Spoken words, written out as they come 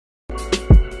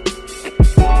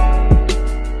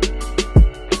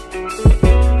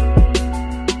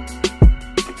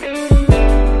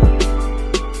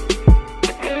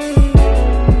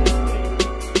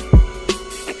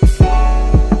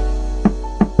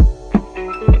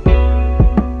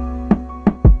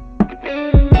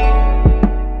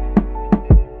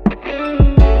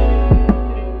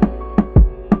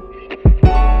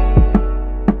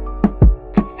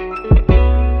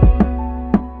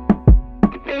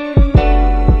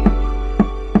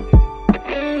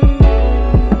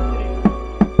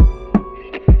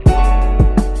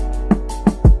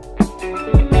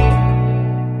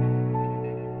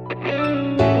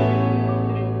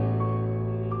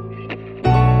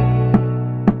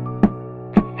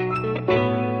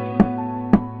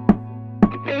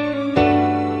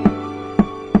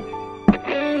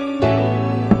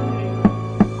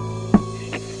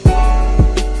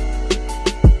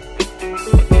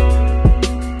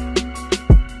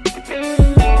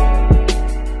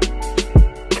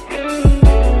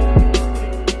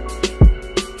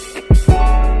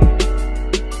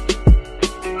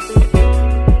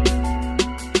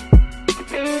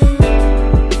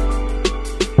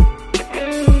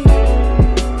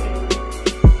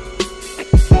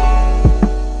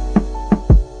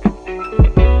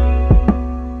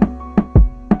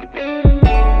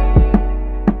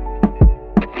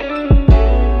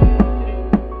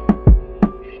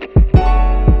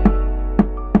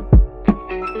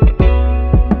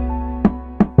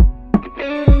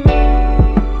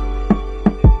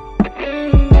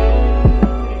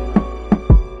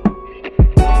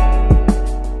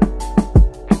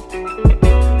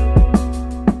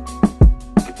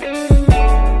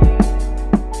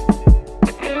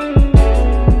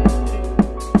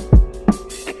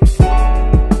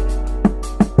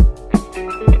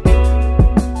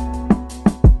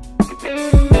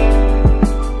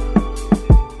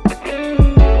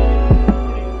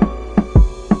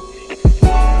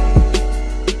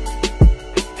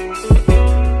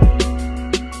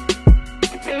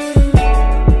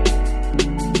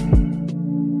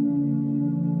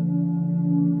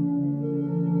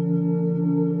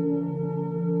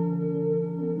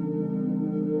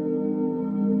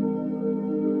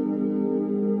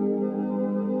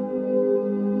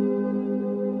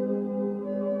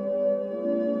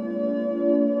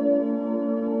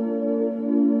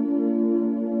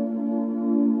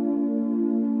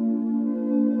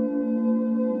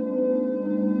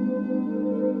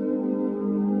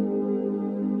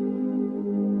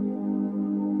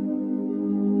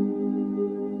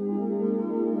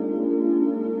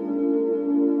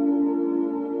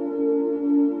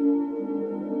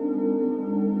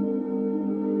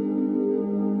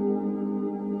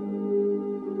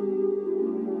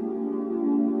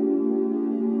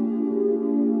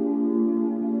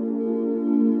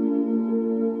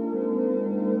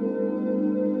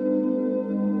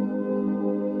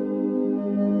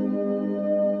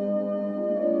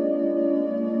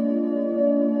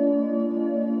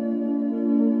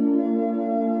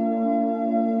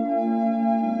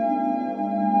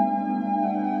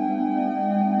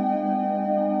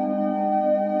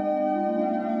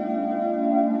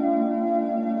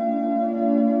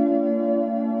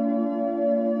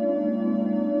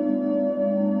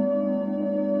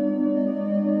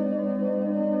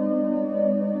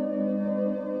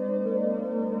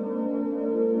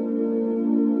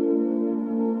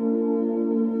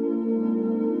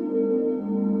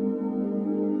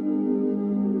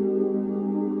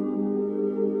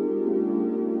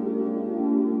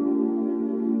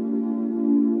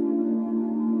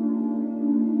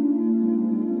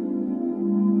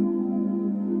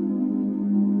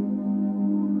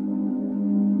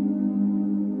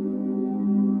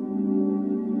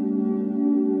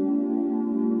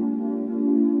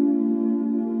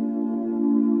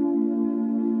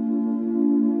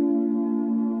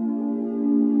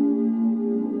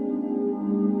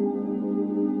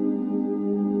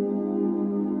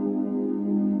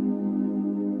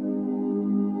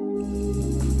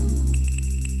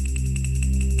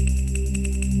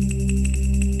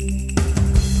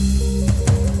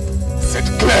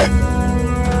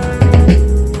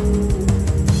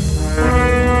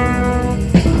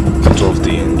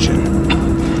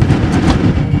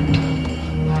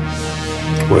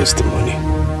Where's the money?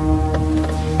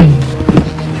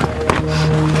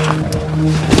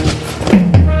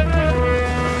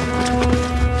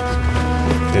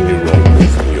 Any wrong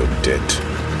move and you're dead.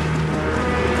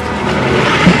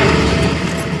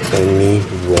 Any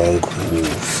wrong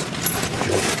move,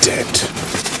 you're dead.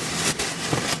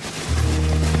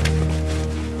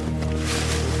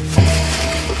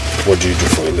 What do you do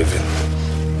for a living?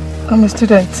 I'm a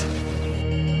student.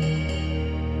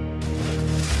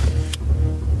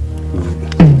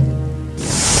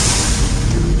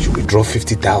 You withdraw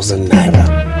 50,000 naira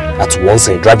at once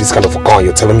and drive this kind of a car and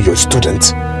you're telling me you're a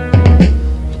student?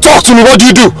 Talk to me, what do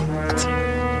you do?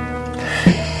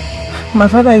 My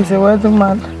father is a wealthy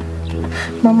man.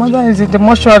 My mother is in the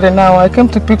mortuary now. I came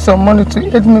to pick some money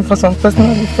to aid me for some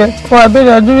personal effects for a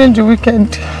burial during the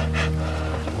weekend.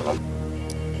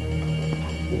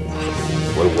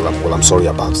 Well, I'm sorry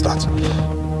about that.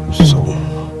 So,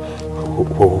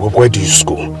 where do you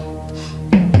school?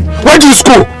 Where do you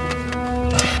school?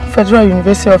 Federal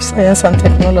University of Science and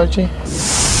Technology.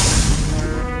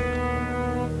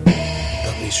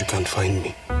 That means you can't find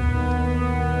me.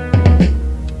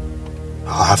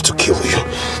 I'll have to kill you.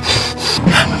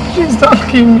 Please don't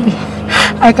kill me.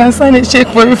 I can sign a check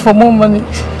for you for more money.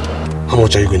 How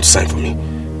much are you going to sign for me?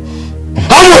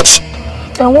 How much?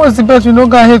 And what's the bet you don't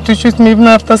go ahead to shoot me even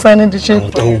after signing the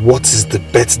check? And what is the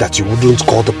bet that you wouldn't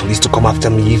call the police to come after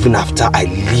me even after I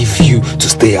leave you to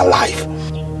stay alive?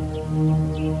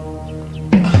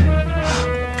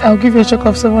 I'll give you a check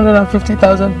of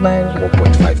 750,000 naira.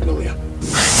 1.5 million.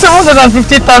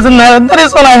 750,000 naira. That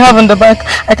is all I have in the bank.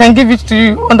 I can give it to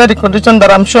you under the condition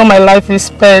that I'm sure my life is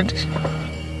spared.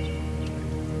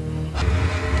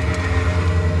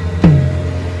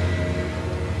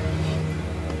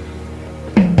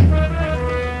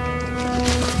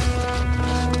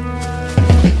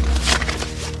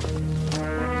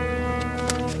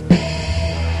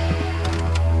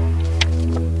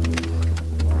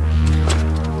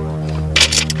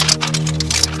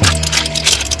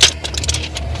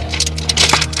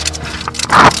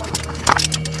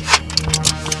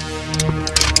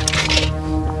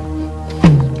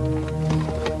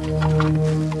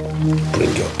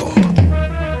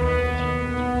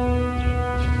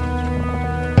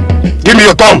 Give me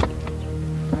your thumb!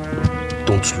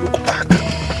 Don't look back.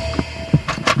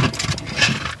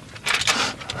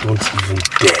 Don't even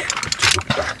dare to look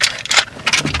back.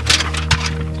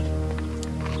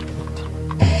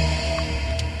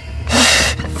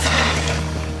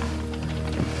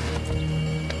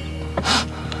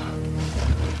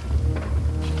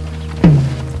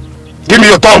 Give me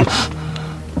your thumb!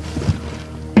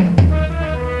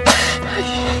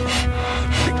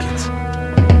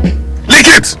 Lick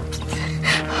it!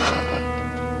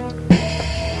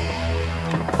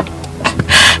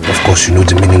 Of course, you know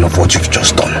the meaning of what you've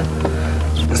just done.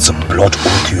 It's a blood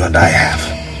oath you and I have.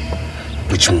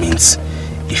 Which means,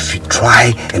 if you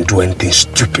try and do anything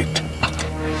stupid,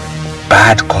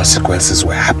 bad consequences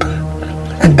will happen.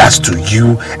 And that's to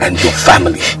you and your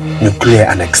family, nuclear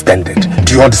and extended.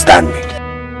 Do you understand me?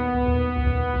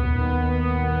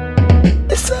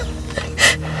 Yes, sir.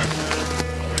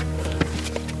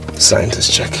 Sign this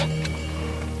check.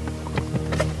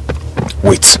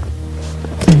 Wait.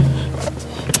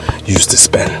 Use this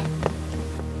pen.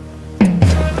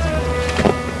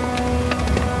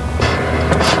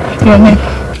 Your name?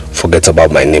 Forget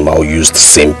about my name, I'll use the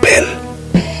same pen.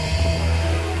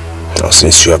 Now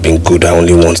since you have been good, I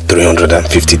only want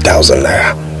 350,000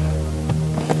 naira.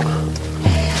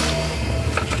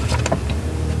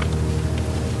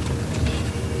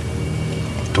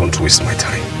 Don't waste my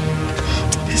time.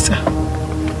 Yes, sir.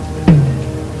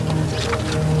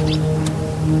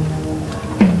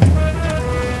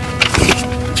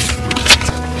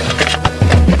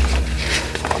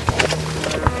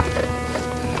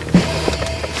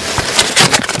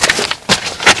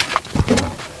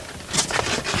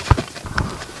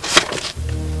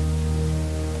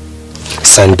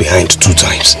 Sign behind 2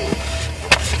 times.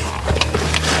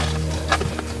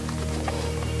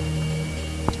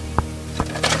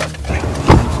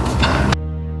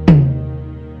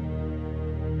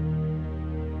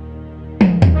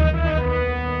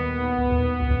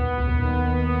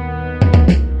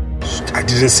 I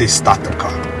didn't say start the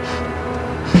car.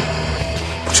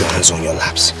 Put your hands on your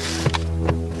laps.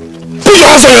 Put your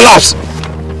hands on your laps!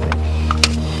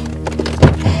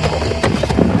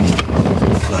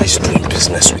 Nice doing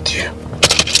business with you.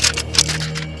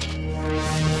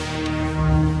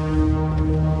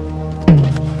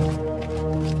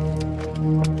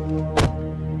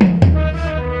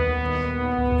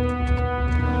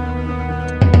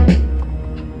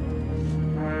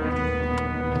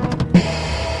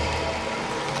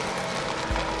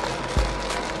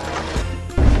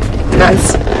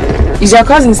 Is your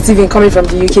cousin Stephen coming from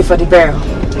the UK for the burial?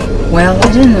 Well,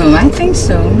 I don't know. I think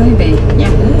so. Maybe. Yeah.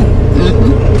 I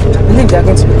believe there are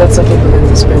going to be lots of people in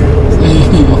this burial.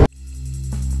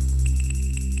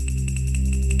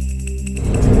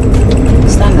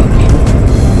 Stand up, babe.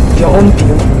 Your own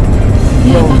bill?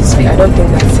 Yeah, No, that's I don't think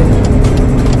that's it.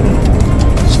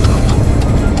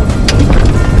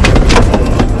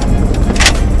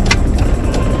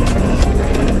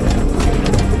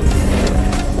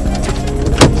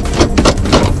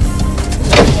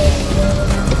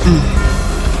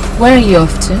 Where are you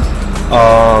off to?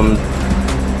 I'm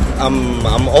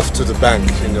off to the bank.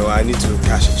 You know, I need to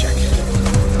cash a check.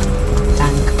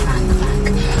 Bank.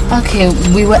 Okay,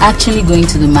 we were actually going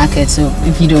to the market, so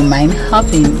if you don't mind,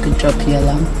 hop in. We could drop you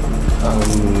along.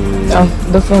 Oh,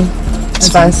 the phone. It's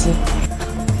fancy.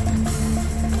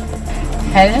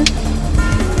 Hello?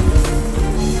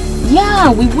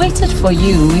 Yeah, we waited for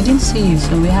you. We didn't see you,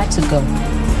 so we had to go.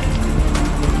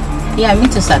 Yeah,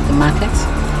 meet us at the market.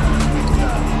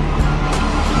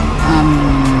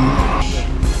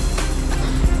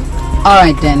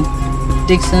 Alright then.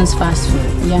 Dixon's fast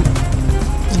food. Yeah.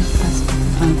 Fast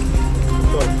food.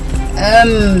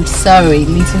 Okay. Sorry,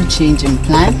 little change in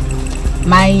plan.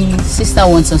 My sister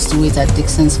wants us to wait at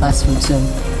Dixon's fast food, so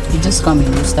you just come in,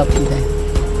 we'll stop you there.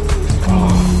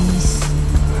 Please.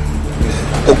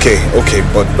 Okay,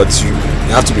 but you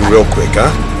have to be real quick,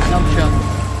 huh? No trouble.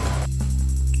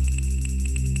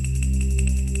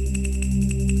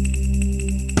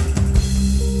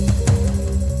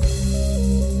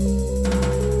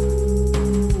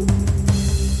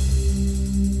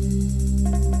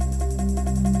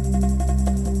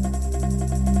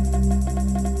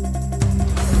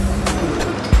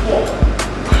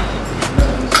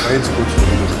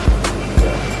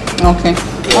 Okay.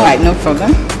 Alright, no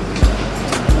problem.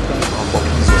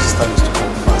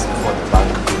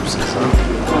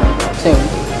 So,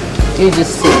 you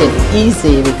just take it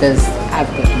easy because I've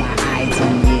got my eyes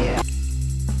on you.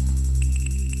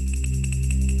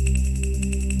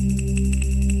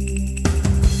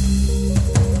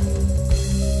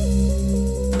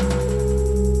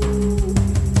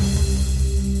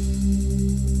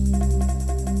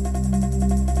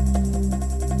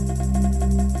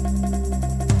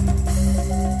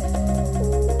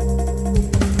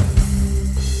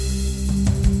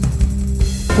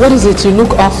 What is it? You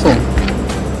look awful.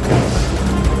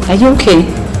 Are you okay?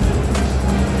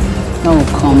 Oh,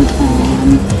 come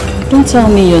on. Don't tell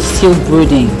me you're still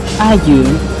brooding. Are you?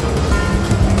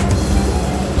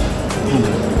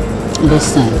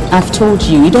 Listen, I've told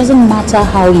you, it doesn't matter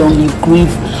how long you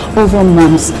grieve over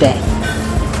Mom's death.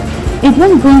 It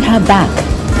won't bring her back.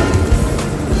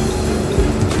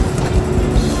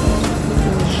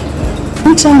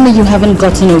 Don't tell me you haven't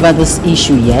gotten over this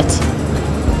issue yet.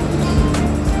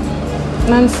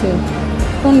 Nancy,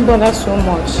 don't bother so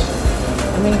much.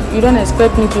 I mean, you don't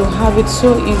expect me to have it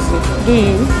so easy, do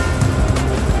you?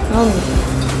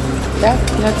 Yeah,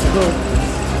 let's go.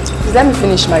 Please let me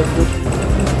finish my food.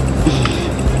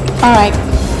 Alright.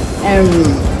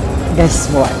 Guess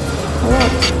what?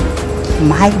 What?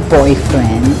 My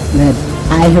boyfriend that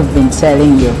I have been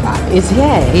telling you about is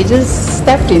here. He just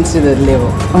stepped into the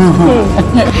limo. I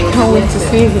can't wait to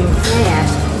see him. Yeah.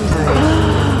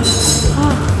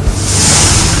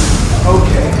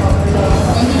 Okay.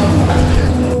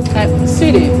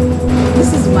 Sweetie,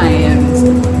 this is my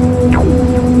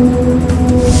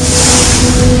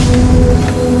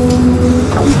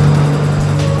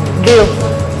Bill,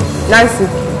 Nancy,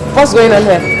 what's going on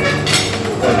here?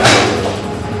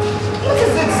 What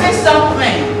is it? Say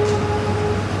something.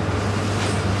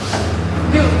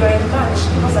 Bill, you're in panic.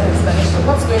 What's an explanation?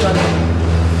 What's going on here?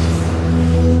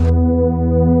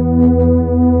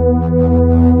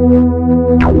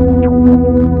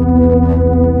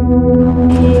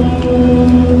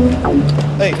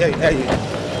 Hey.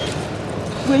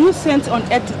 Were you sent on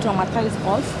earth to traumatize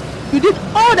us? You did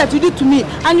all that you did to me,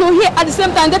 and you're here at the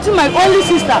same time dating my only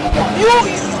sister. You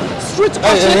street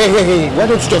Hey, why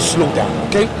don't you just slow down,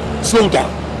 okay? Slow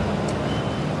down.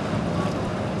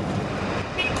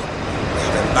 We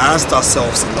have embarrassed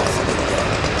ourselves enough.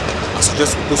 I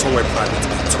suggest we go somewhere private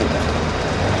and talk.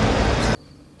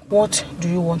 What do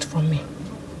you want from me?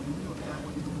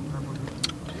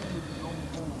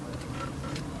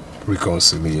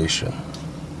 Reconciliation.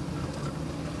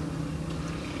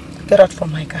 Get out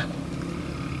from my car.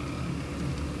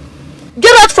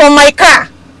 Get out from my car!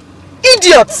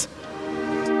 Idiot!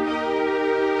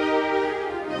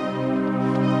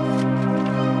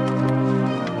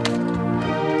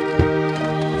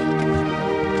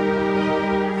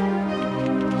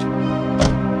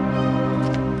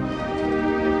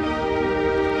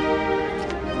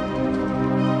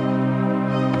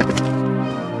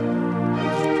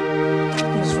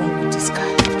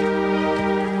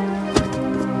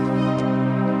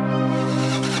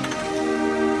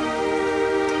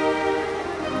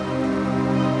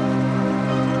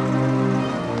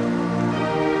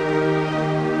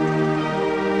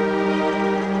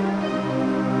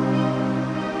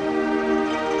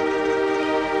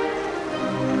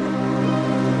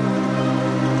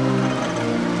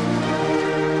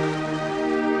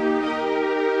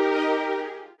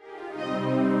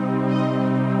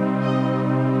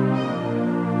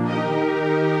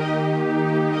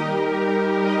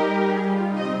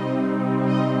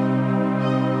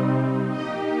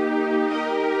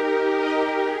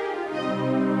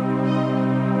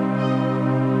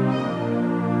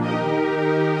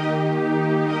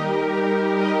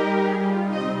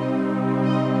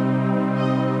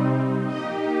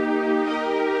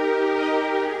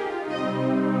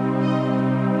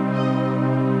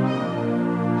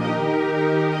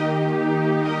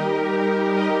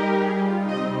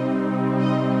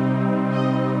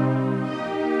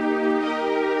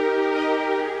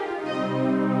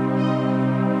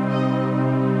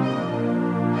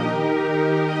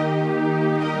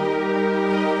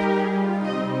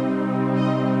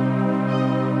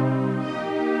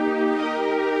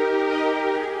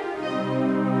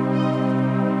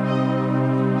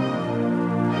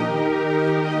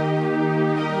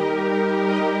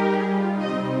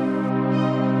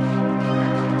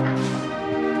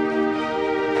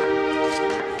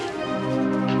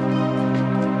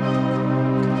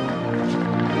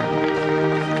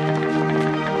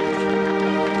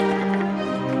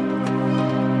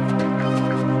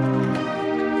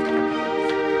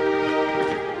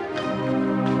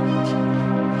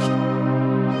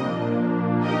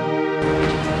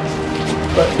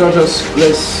 But daughters,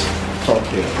 let's talk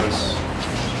here.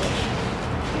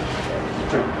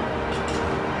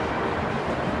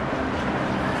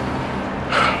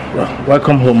 Well,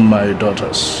 welcome home, my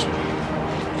daughters.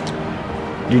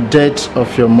 The death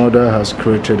of your mother has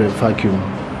created a vacuum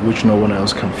which no one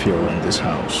else can fill in this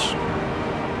house.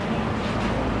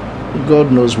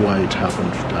 God knows why it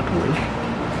happened that way.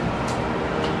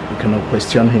 We cannot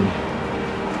question him.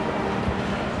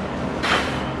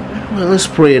 Well, let's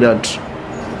pray that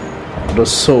the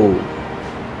soul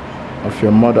of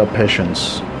your mother,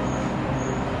 Patience,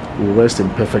 will rest in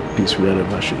perfect peace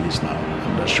wherever she is now,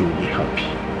 and that she will be happy.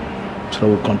 So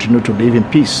we'll continue to live in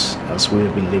peace as we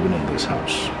have been living in this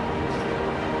house.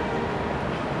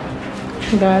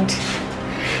 Dad,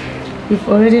 we've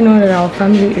already known that our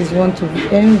family is one to be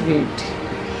envied.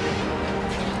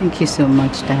 Thank you so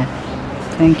much, Dad.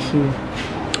 Thank you.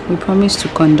 We promise to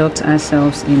conduct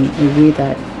ourselves in a way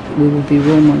that we will be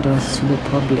role models to the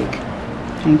public.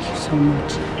 Thank you so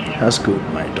much. That's good,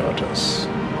 my daughters.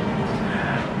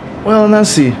 Well,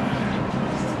 Nancy,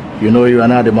 you know you are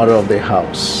now the mother of the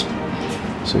house.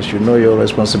 So you should know your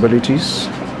responsibilities.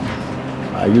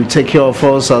 You take care of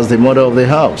us as the mother of the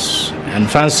house. And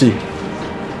Fancy,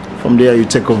 from there you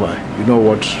take over. You know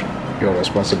what your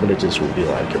responsibilities will be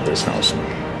like in this house.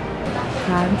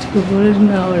 Dad, we've already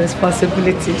know our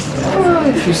responsibilities.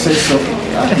 If you say so.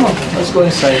 Come on, let's go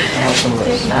inside and have some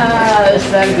rest.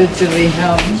 It's not good to be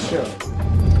home. Sure.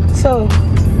 So,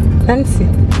 Nancy,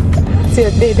 what's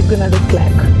your day gonna look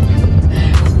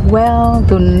like? Well,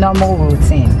 the normal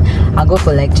routine. I'll go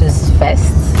for lectures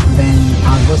first, then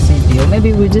I'll go see Bill.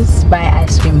 Maybe we'll just buy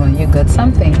ice cream or yogurt,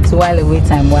 something to while away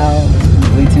time while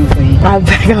waiting for you. I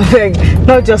beg.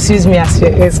 Not just use me as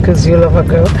your excuse, you love a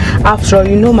girl. After all,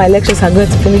 you know my lectures are going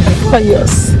to finish before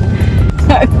yours.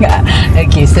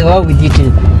 Okay, so what would you do?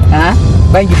 Huh?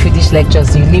 When you finish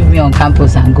lectures, you leave me on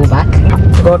campus and go back?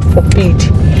 God forbid.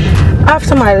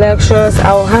 After my lectures,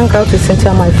 I'll hang out with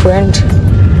Cynthia, my friend,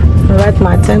 and write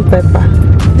my term paper.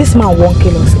 This man won't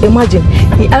kill us. Imagine,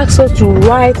 he asked us to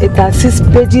write a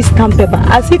 36-page stamp paper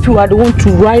as if you are the one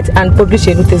to write and publish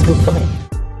a notice book for me.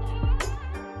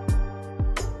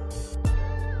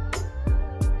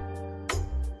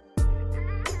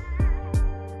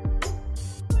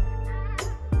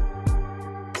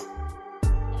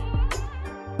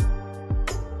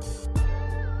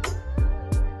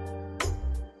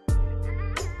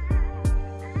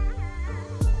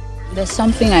 There's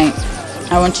something I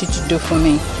want you to do for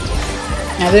me.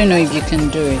 I don't know if you can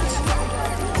do it.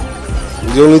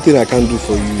 The only thing I can do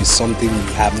for you is something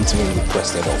you haven't even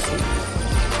requested of me.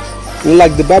 You know,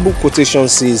 like the Bible quotation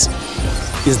says,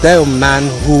 is there a man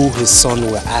who his son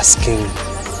were asking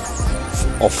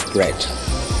of bread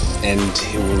and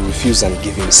he will refuse and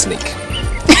give him a snake?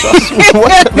 Trust me,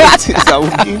 whatever it is, I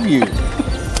will give you.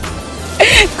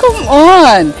 Come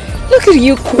on! Look at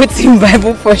you quoting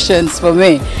Bible portions for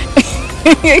me.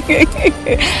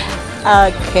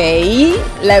 Okay,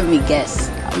 let me guess.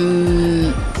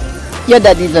 Your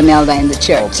daddy's an elder in the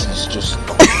church. Oh, just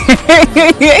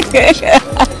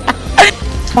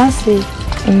Fancy,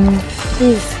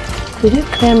 please, could you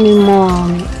clear me more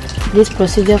on this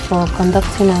procedure for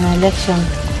conducting an election?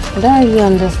 I don't really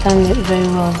understand it very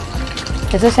well,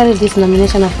 especially this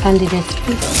nomination of candidates.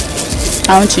 Please.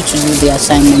 I want you to do the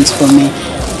assignments for me.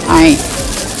 I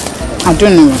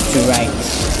don't know what to write.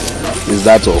 Is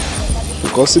that all?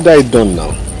 Consider it done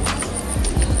now.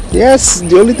 Yes,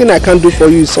 the only thing I can do for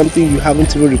you is something you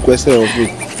haven't even requested of me.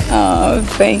 Oh,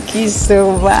 thank you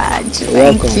so much. You're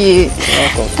Thank welcome. you.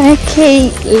 Welcome.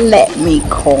 Okay, let me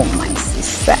call my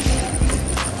sister.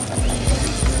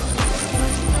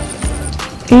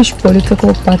 Each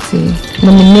political party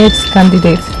nominates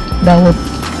candidates that would...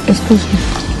 Excuse me.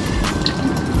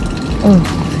 Oh,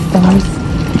 Nancy.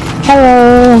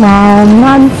 Hello,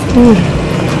 Nancy.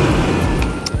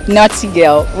 Naughty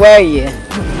girl, where are you?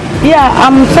 Yeah,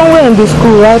 I'm somewhere in the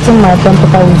school writing my term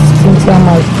paper with Cynthia,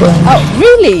 my friend. Oh,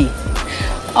 really?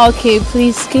 Okay,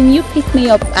 please, can you pick me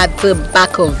up at the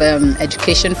back of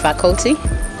education faculty?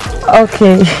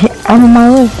 Okay, I'm on my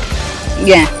way.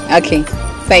 Yeah, okay.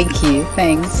 Thank you,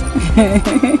 thanks.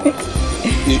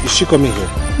 Is she coming here?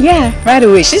 Yeah, right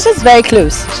away. She's just very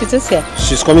close. She's just here.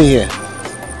 She's coming here.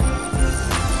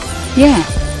 Yeah.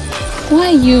 Why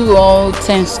are you all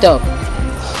tensed up?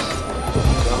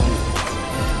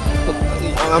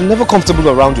 I'm never comfortable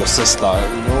around your sister,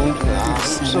 you know.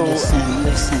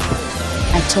 Listen.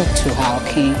 I talked to her,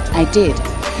 okay? I did.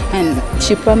 And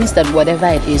she promised that whatever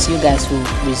it is, you guys will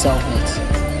resolve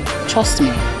it. Trust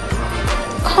me.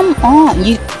 Come on.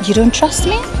 You don't trust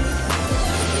me?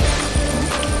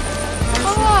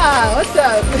 Ah, what's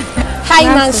up? Hi,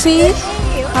 Nancy.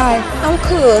 Hi. I'm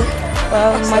cool.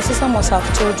 Well, my sister must have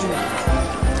told you.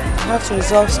 I have to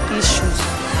resolve issues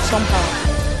somehow.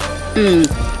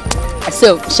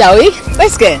 So, shall we?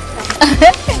 Let's go.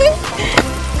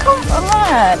 Come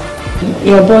on.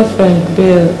 Your boyfriend,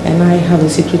 Bill, and I have a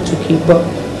secret to keep, but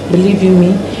believe you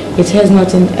me, it has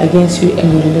nothing against you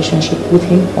and your relationship with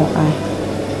him or I.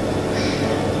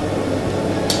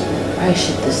 Why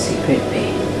should the secret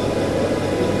be?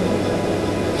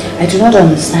 I do not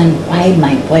understand why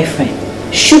my boyfriend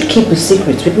should keep a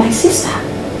secret with my sister.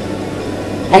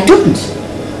 I don't.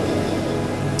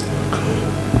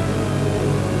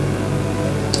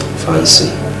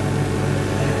 Fancy.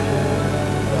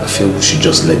 I feel we should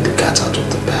just let the cat out of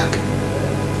the bag.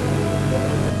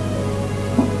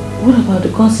 What about the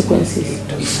consequences?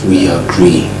 If we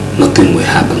agree, nothing will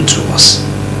happen to us.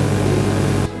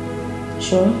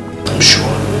 Sure? I'm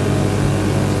sure.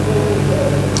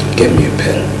 Get me a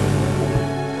pen.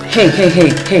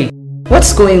 Hey.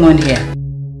 What's going on here?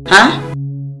 Huh?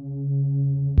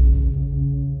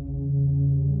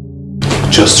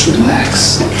 Just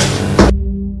relax.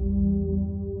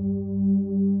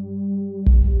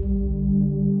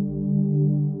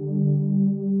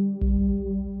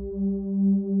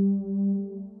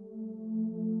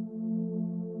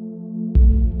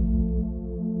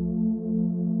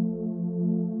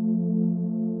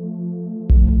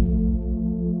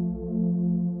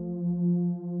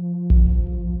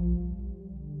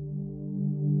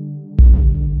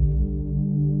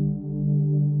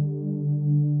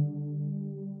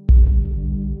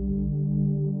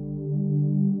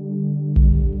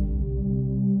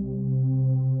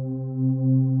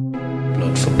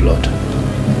 Blood for blood.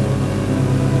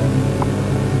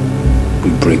 We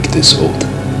break this oath.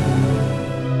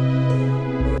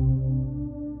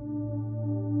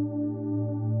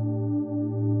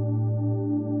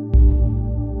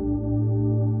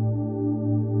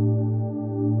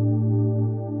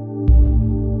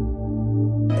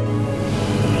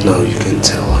 Now you can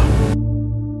tell her.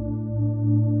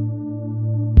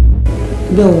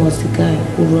 Bill was the guy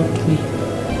who robbed me.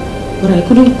 But I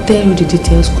couldn't tell you the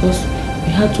details because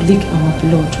we had to leak our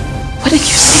blood. What did you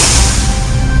say?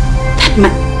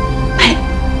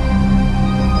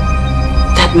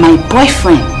 That my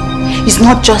boyfriend is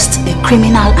not just a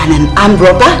criminal and an armed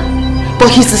robber, but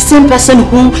he's the same person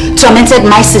who tormented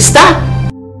my sister?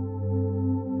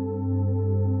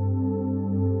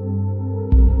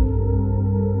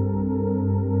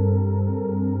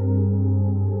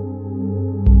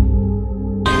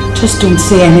 Just don't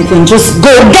say anything. Just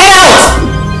go. Get out!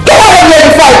 Get out of here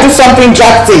before I do something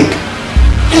drastic.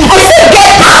 I said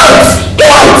get out!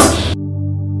 Get out!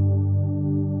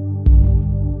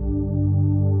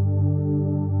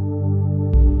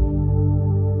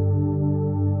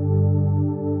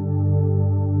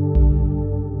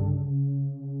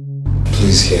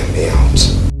 Please hear me out.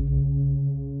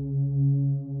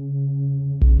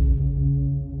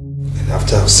 And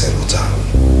after I've settled down,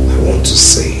 I want to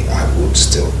say I would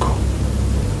still go.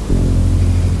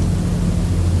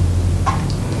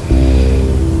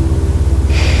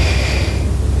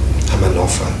 I'm an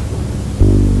orphan.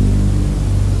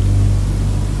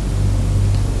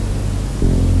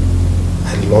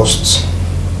 I lost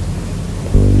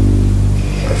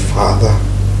my father,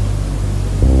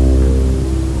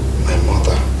 my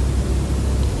mother,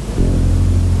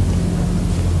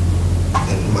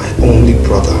 and my only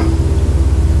brother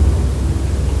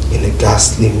in a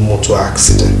ghastly motor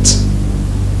accident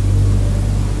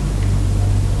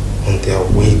on their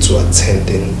way to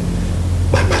attending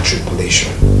my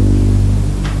matriculation.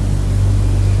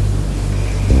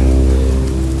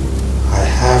 I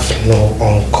have no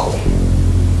uncle,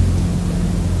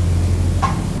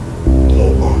 no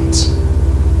aunt.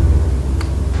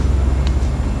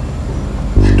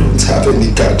 I don't have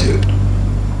any guardian.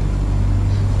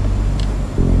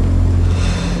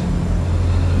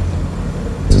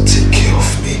 To take care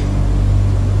of me.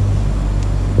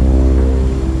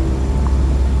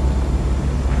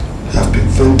 I've been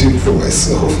fending for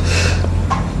myself.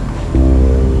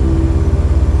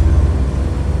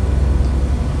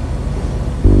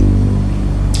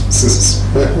 Since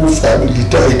my whole family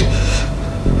died.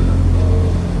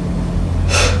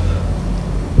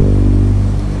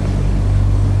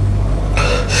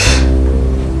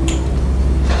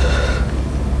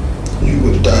 You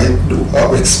and I know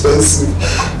how expensive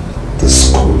the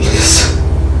school is.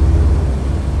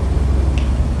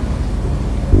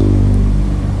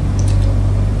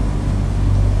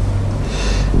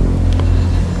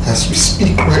 As we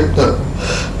speak right now,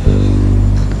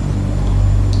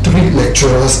 3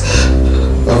 lecturers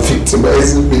are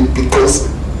victimizing me because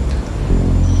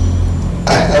I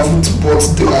I haven't bought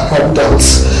the handouts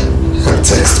and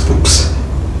textbooks.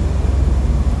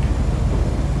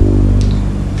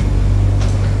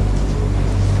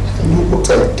 I know what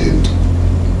I did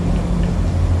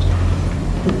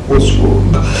was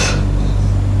wrong,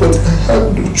 but I had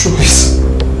no choice.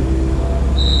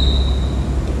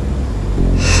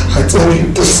 I tell you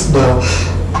this now,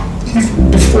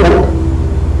 even before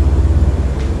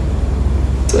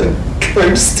I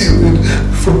tried stealing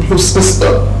from your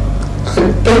sister,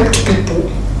 I begged people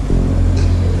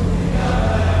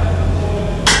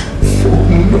for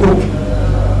loan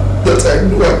that I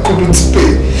knew I couldn't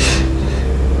pay,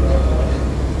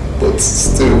 but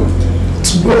still,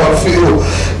 to no avail.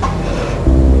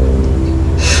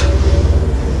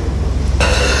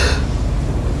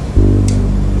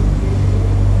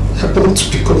 I want to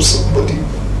become somebody.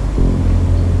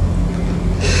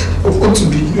 I want to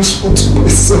be useful to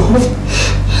myself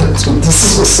and to this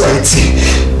society.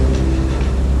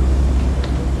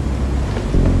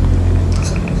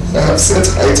 I have set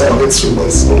high targets for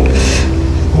myself,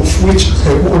 of which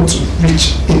I want to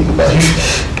reach in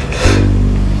life.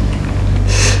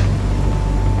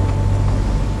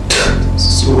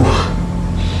 So,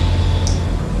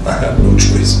 I have no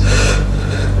choice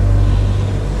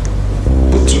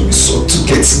but to resort to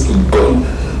getting a gun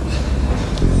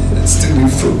and stealing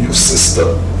from your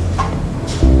sister.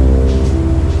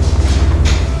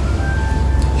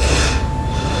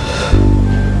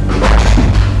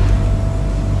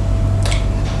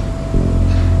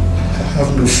 I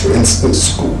have no friends in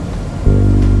school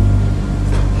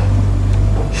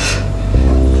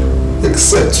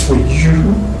except for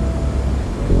you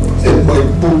and my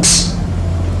books.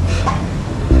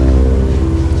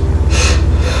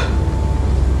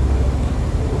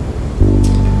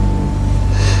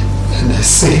 And I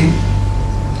say,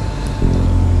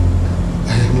 I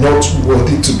am not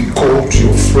worthy to be called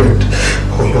your friend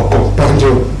or your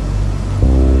companion.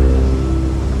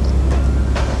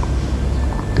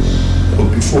 But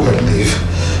before I leave,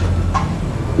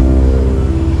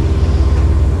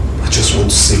 I just want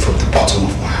to say from the bottom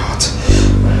of my heart,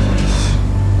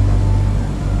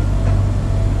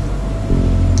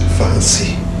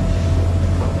 Fancy,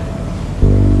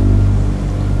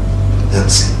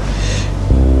 Nancy,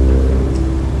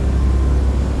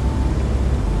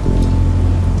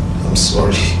 I'm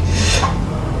sorry.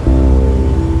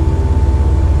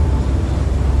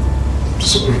 I'm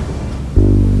sorry.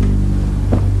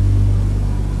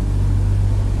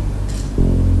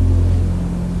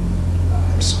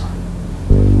 I'm sorry.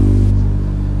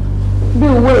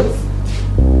 Bill, wait.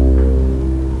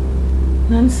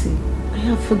 Nancy, I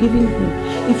have forgiven him.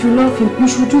 If you love him, you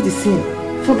should do the same.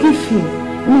 Forgive him.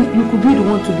 I mean, you could be the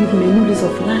one to give him a new lease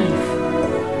of life.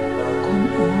 Come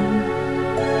on.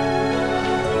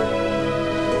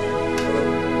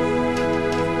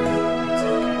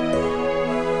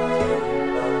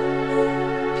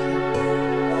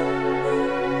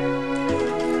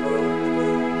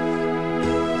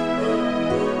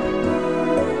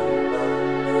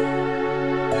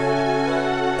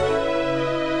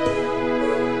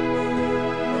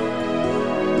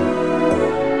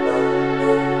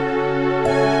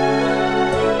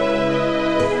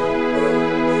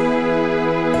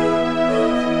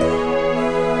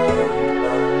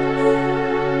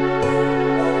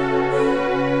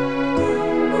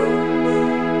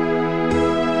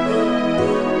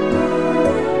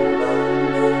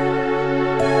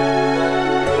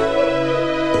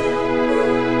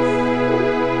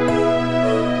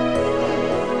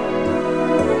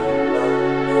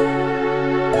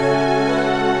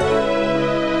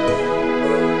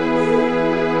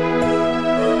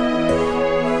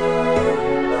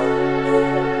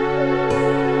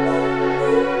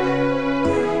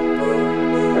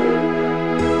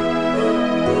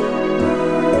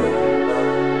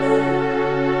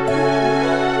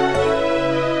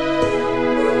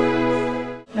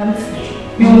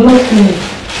 You love me.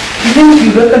 You think you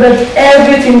recorded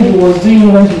everything he was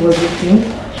doing when he was with you?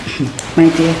 My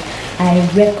dear, I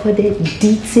recorded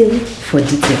detail for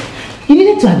detail. You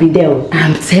needed to have been there.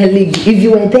 I'm telling you, if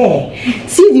you were there,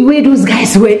 see the way those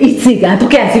guys were eating and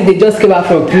talking as if they just came out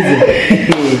from prison.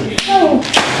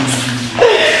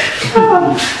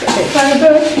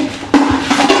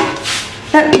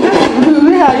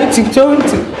 Where are you tiptoeing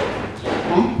to?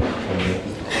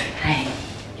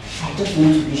 I just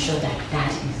want to be sure that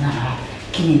that is not a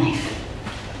killing knife.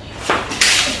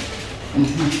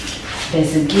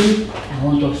 There's a game I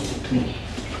want us to play.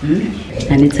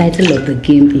 And the title of the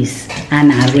game is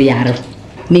Ana Royaro,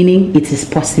 meaning it is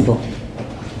possible.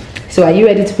 So are you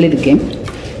ready to play the game?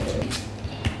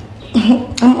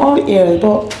 I'm all ears,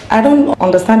 but I don't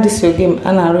understand this your game,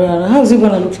 Anna. How is it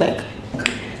gonna look like?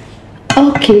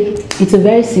 Okay, it's a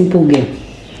very simple game.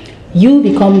 You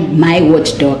become my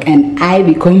watchdog and I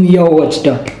become your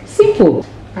watchdog. Simple.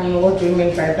 And what do you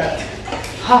mean by that?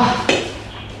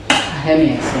 Let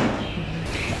me explain.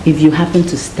 If you happen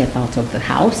to step out of the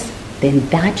house, then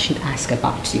Dad should ask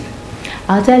about you.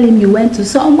 I'll tell him you went to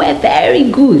somewhere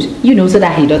very good, so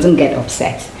that he doesn't get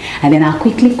upset. And then I'll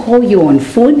quickly call you on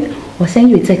phone or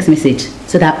send you a text message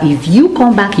so that if you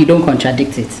come back, you don't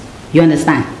contradict it. You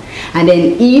understand? And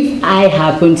then if I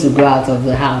happen to go out of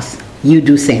the house, you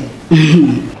do same.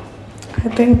 I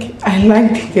think I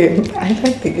like the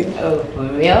game. Oh, for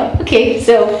real? Okay,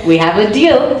 so we have a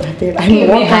deal. I'm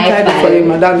one high five for you,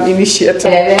 Madam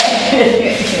Initiator.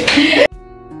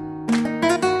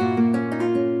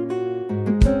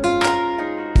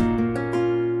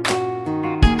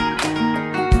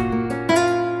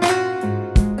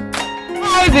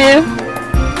 Hi, babe.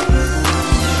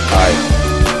 Hi.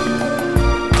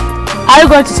 Are you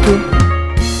going to school?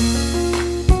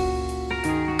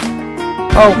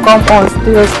 Oh, come on,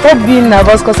 still. Stop being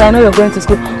nervous because I know you're going to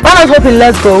school. Why not hoping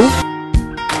let's go?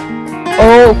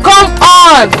 Oh, come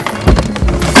on!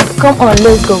 Come on,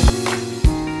 let's go.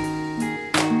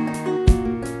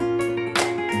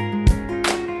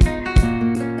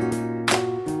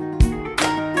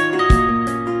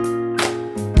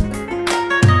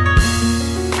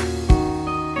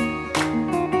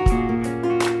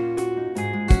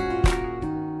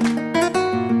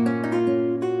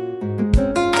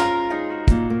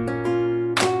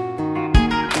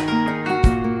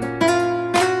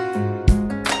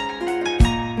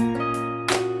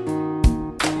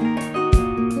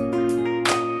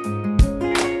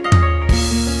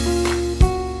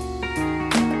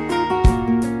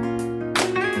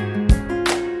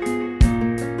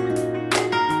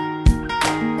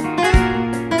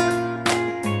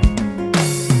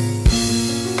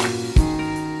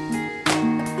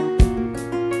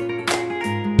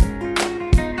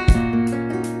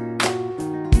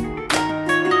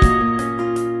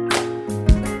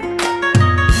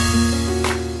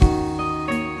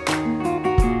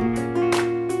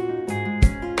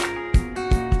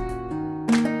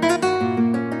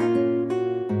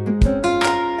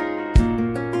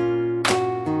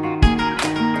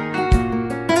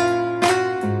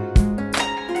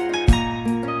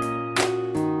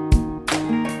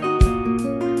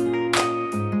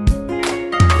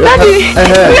 Daddy!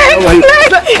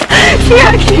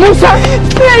 Musa!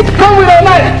 Come with your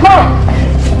knife! Come!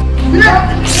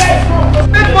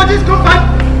 Let bodies go back!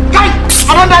 Guys!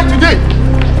 I don't die today!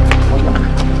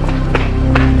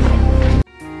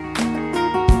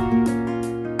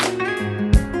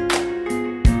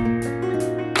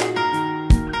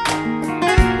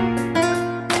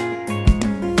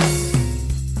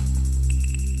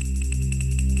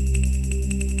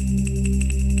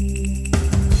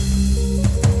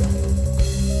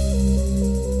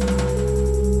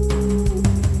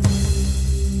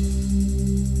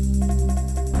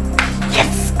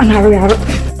 Hurry.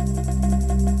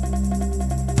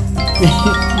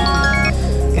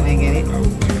 Can I get it?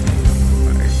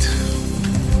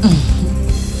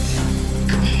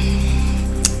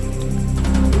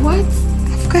 What?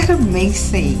 I've got a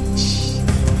message.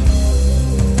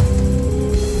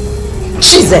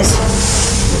 Jesus!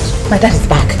 My dad is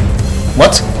back.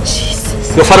 What?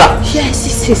 Jesus. Your father? Yes.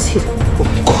 Oh,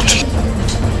 God.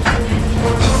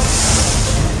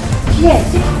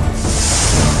 Yes.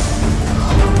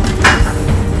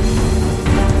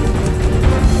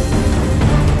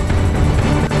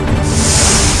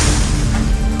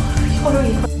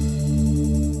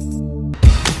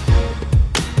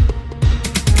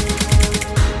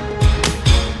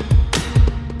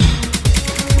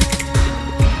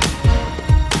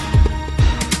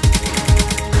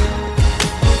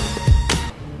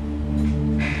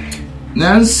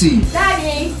 Nancy!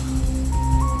 Daddy!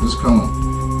 Just come on.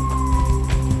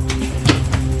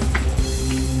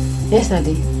 Yes,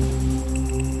 Daddy.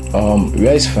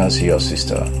 Where is Fancy, your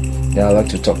sister? Yeah, I'd like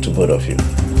to talk to both of you.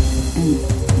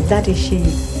 Daddy, she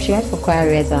went for choir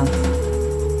rehearsals.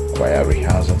 Choir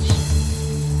rehearsals?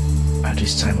 At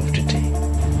this time of the day?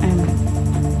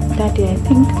 Daddy, I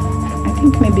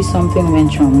think maybe something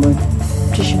went wrong, but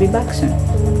she should be back soon.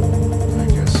 I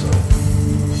guess so.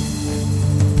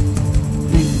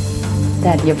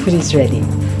 Dad, your food is ready.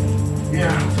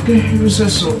 Yeah, you say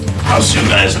so. I'll see you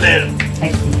guys later.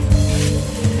 Thank you.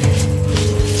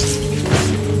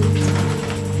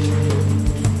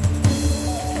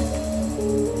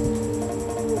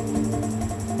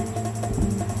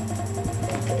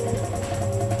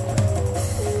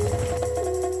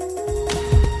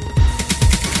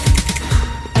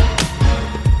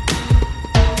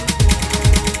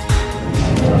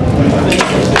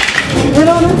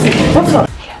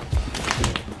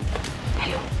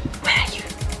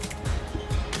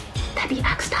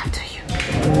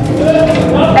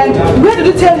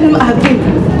 Tell him again.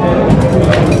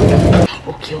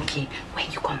 Okay. When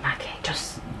you come back,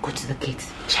 just go to the gate.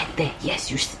 Check there. Yes,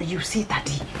 you see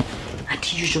Daddy at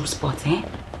the usual spot, eh?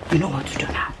 You know what to do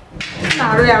now.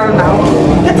 Hurry now.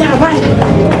 Get there, bye.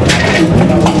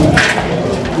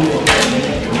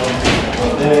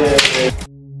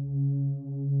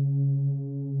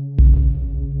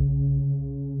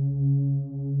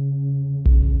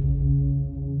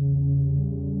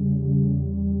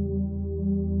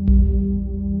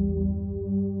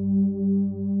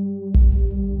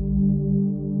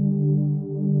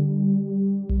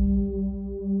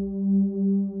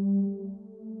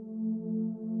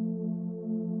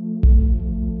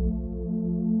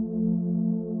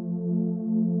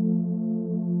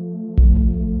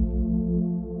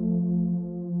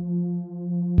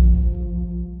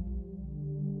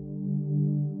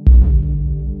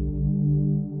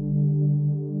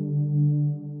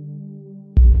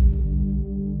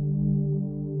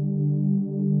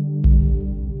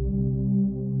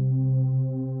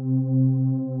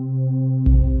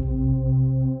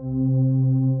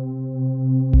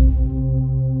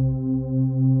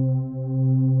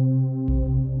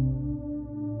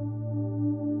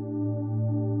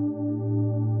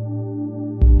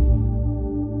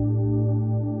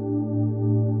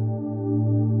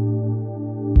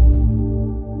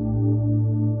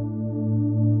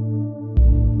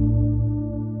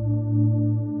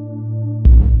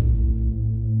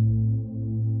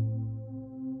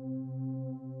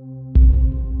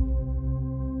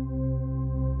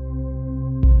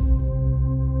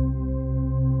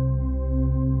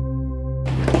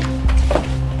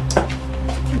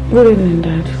 Good evening,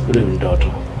 Dad. Good evening, daughter.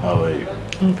 How are you?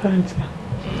 I'm fine, sir.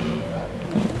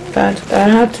 Dad, I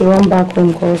had to run back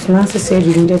home because Nancy said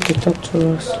you needed to talk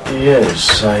to us.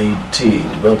 Yes, I did,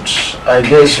 but I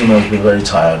guess you must be very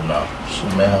tired now, so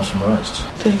you may have some rest.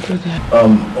 Thank you, Dad.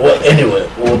 Well, anyway,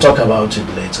 we'll talk about it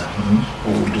later.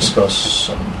 We'll discuss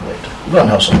some later. Go and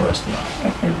have some rest now.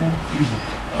 Okay, Dad.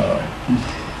 All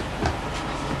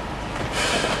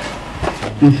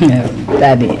right.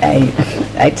 Daddy,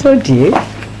 I told you.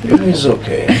 It's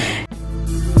okay.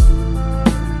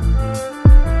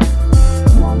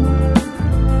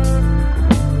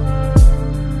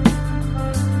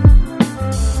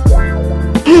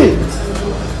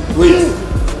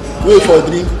 Wait for a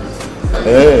drink.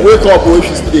 Hey. Wake up, boy, if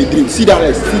you still a dream. See that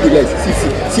legs, see the legs,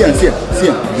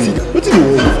 see. What do you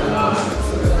worry?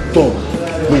 Tom,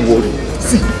 don't worry.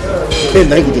 See,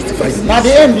 then I go justify it. Now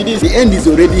the end is this. The end is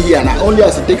already here. Now only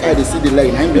as I take I see the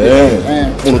line. I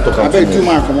bet 2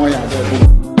 man come on here.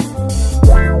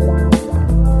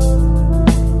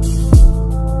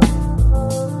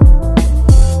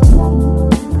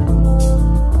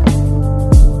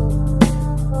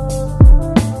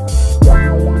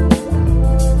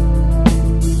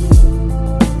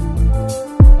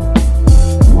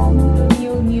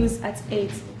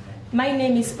 My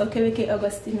name is Okereke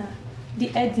Augustina. The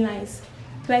headlines: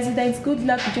 President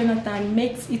Goodluck Jonathan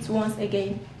makes it once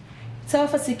again.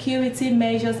 Tougher security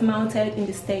measures mounted in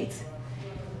the state.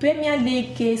 Premier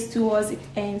League case towards its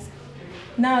ends.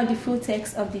 Now the full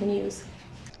text of the news.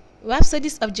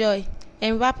 Rhapsodies of joy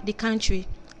enwrap the country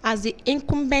as the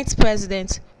incumbent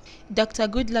president, Dr.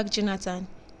 Goodluck Jonathan,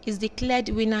 is declared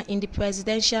winner in the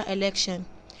presidential election.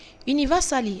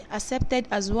 Universally accepted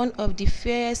as one of the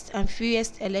fairest and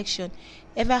freest elections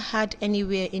ever had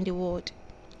anywhere in the world.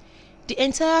 The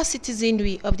entire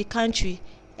citizenry of the country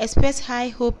expressed high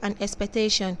hope and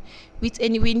expectation with a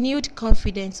renewed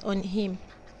confidence on him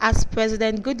as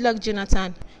President Goodluck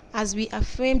Jonathan has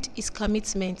reaffirmed his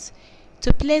commitment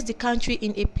to place the country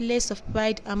in a place of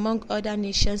pride among other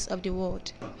nations of the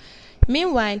world.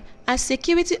 Meanwhile, as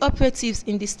security operatives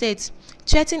in the state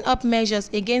threaten up measures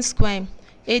against crime,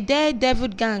 a daredevil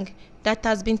gang that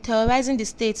has been terrorizing the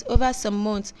state over some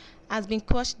months has been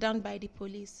crushed down by the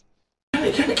police.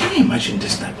 Can you imagine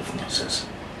this type of nonsense?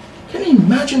 Can you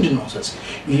imagine the nonsense?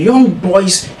 Young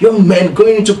boys, young men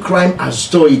going into crime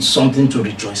as though it's something to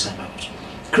rejoice about.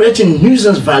 Creating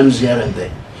nuisance values here and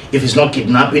there. If it's not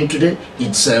kidnapping today,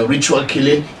 it's ritual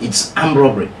killing, it's armed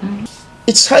robbery.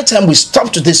 It's high time we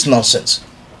stop to this nonsense.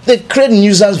 They create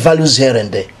nuisance values here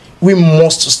and there. We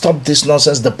must stop this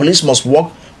nonsense. The police must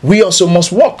work. We also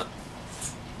must work.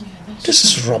 This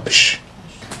is rubbish.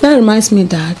 That reminds me,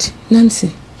 Dad.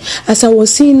 Nancy, as I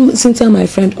was seeing Cynthia, my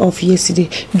friend, off yesterday,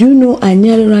 do you know I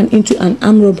nearly ran into an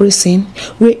armed robbery scene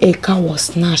where a car was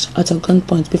snatched at a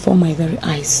gunpoint before my very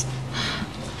eyes?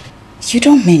 You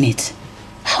don't mean it.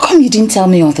 How come you didn't tell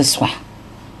me all this while?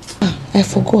 I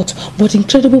forgot, but the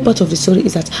incredible part of the story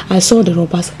is that I saw the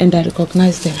robbers and I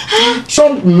recognized them.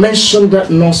 Don't mention that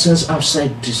nonsense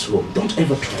outside this room. Don't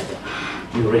ever try that.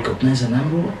 you recognize an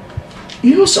armed robber,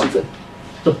 you know something?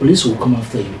 The police will come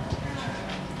after you.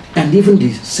 And even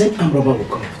the same armed robber will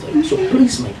come after you. So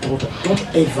please, my daughter,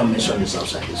 don't ever mention this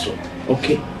outside this home.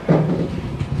 Okay?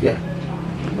 Yeah.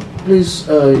 Please,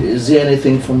 is there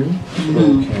anything for me?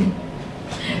 Okay.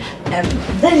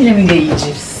 Daddy, let me get you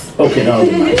juice. Okay, now.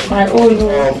 My own.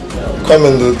 Come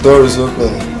in, the door is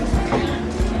open.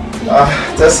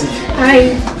 Tessie.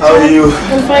 Hi. How are you?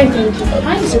 I'm fine, thank you.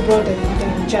 How is your brother,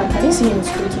 Jack? I didn't see him in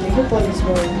school today. Hope all is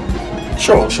well.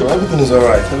 Sure. Everything is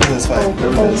alright. Everything's fine.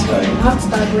 Everything's fine. I have to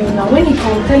start going now. When he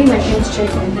comes, tell him I can't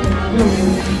check on him.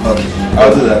 Okay,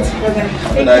 I'll do that. Okay.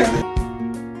 Have a nice day.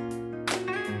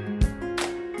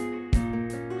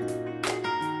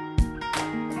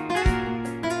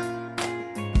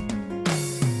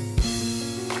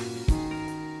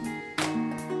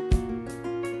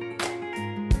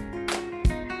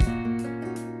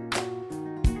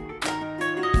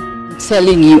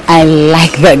 Telling you, I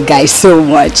like that guy so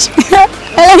much.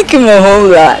 I like him a whole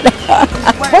lot.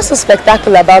 What's so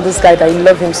spectacular about this guy that you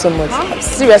love him so much?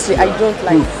 Seriously, I don't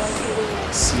like him.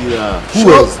 Sarah,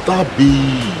 who else that be?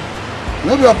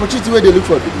 Maybe opportunity where they look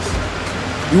for this.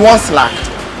 You want slack?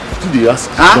 Do they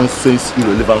ask nonsense,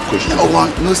 irrelevant questions?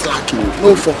 No slacking,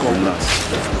 no fuck up.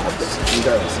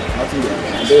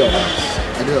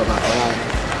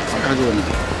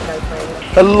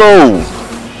 Hello.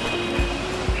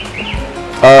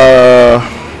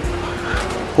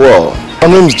 Well, my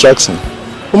name is Jackson.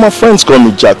 But my friends call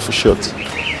me Jack for short.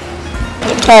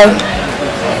 Hi.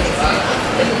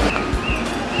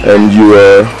 And you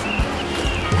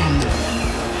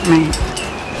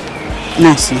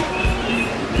Nancy.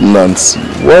 Nancy.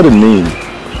 What a name.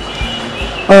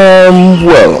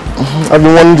 Well, I've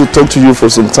been wanting to talk to you for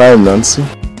some time, Nancy.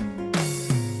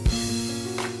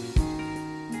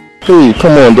 Hey,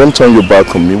 come on, don't turn your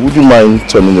back on me. Would you mind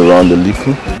turning around a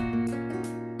little?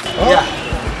 Yeah.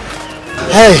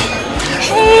 Hey!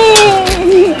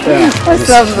 Hey! What's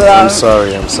up, bro? I'm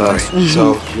sorry.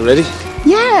 So, you ready?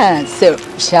 Yeah, so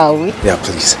shall we? Yeah,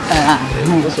 please.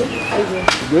 What's up?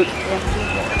 Good?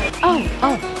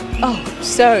 Oh,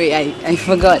 sorry, I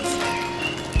forgot.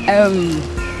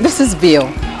 This is Bill,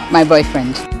 my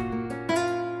boyfriend.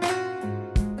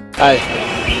 Hi.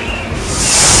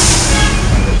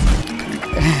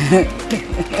 Let's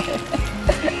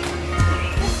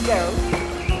go.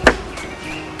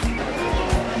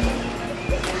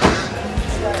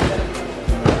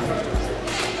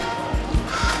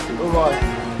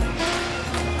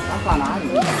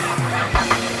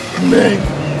 Man.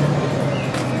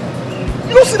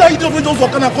 You don't see that idiot wey just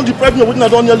walk and come deprive me of wetin I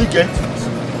don't nearly get?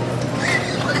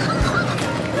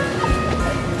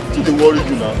 What dey worry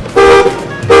you now?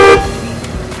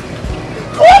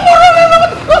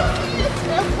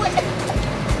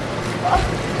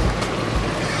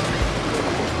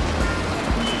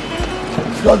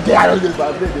 Just there, I don't get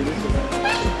my brain.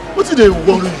 What did they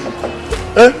worry you?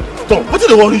 Eh? Tom, what did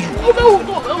they worry you?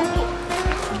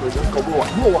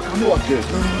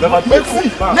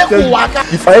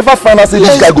 If I ever find out say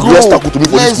this guy go be obstacle to me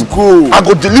for this school, I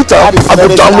go delete am, I go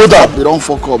download am. They don't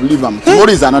fuck up, leave am. Tomorrow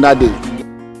is another day.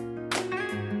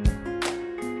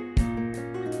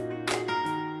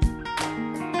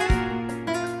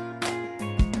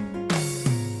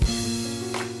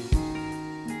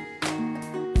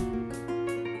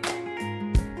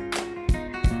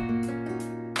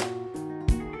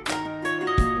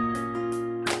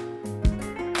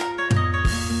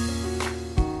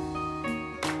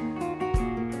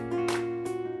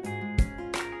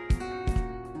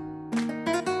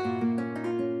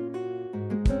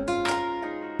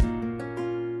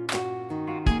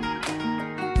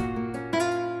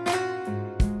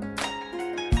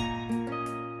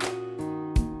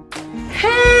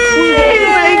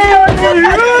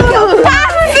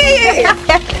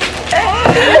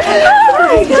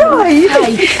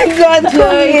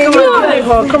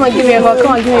 Come on, give me a hug.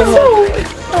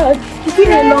 It's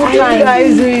been a long time. What are you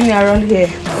guys doing around here?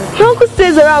 My uncle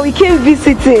stays around. We came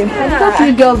visiting. I thought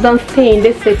you girls don't stay in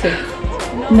this city.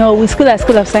 No, we school at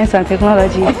School of Science and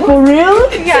Technology. For real?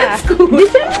 Yeah. School. The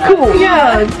same school?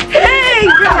 Yeah. Hey,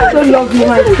 girl. So lovely,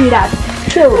 my sweetheart.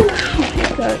 So,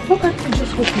 why can't you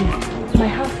just go to my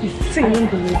house is singing.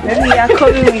 Let me are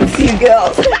coming with you,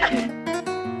 girls.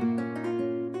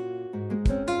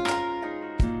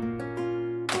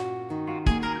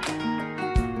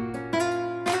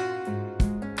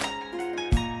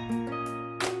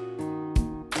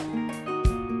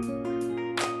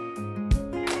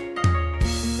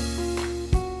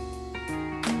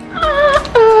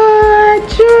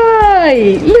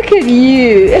 Look at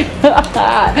you.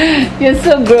 You're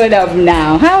so grown up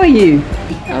now. How are you?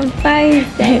 I'm fine,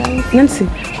 Hey, Nancy,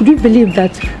 could you believe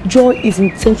that Joy is in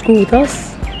the same school with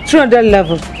us? 300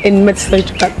 level in medicine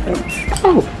department.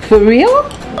 Oh, for real?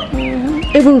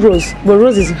 Even Rose, but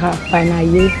Rose is her final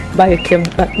year biochem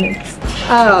department.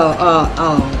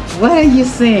 Oh. What are you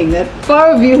saying? That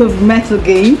 4 of you have met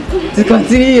again to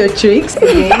continue your tricks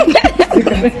again?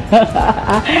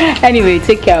 Anyway,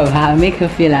 take care of her. Make her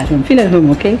feel at home. Feel at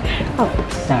home, okay? Oh,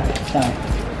 sorry.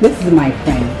 This is my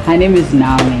friend. Her name is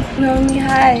Naomi. Naomi,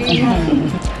 hi.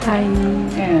 Hi.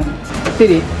 Yeah.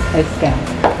 Sweetie, let's go.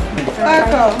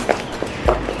 Welcome.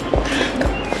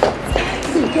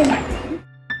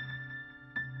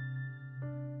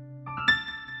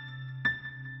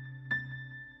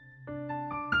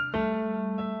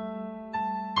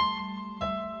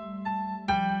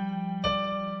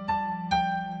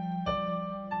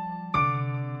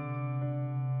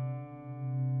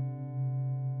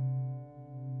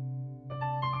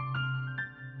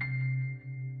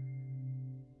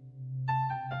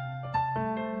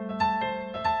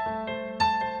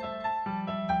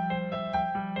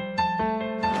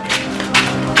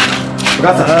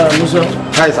 Musa.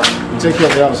 Hi, sir. You take care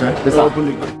of the house, eh? Yes, sir. Open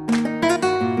it.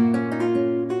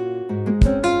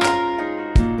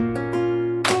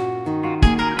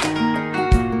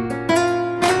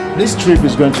 This trip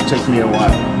is going to take me a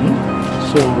while.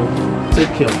 So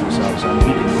take care of yourselves and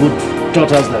be the good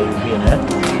daughters that you've been,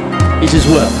 eh? It is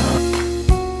well.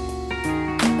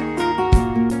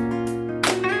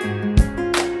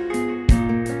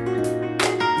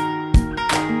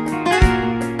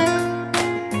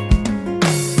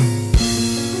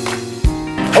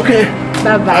 Okay.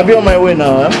 Bye-bye. I'll be on my way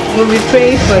now, eh? We'll be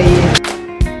praying for you.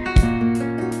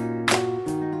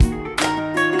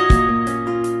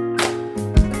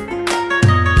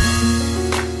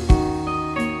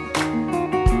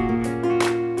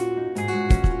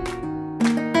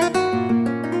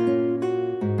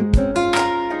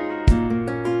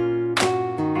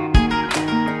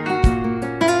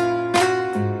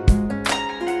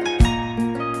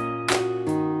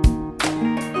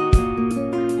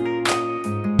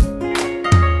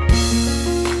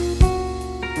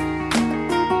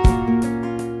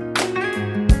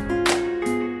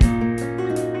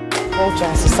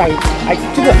 Society. I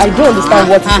don't understand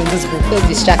what is in this book.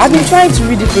 I've been trying to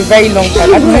read it for a very long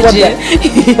time. I don't know what you're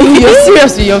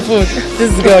serious with your phone.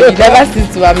 This girl, you never seem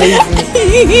to amaze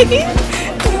me.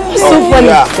 So funny.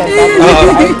 Yeah.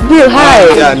 Bill, hi.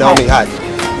 Yeah, Naomi, hi.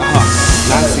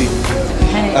 Nancy.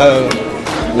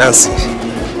 Nancy,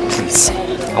 please.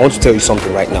 I want to tell you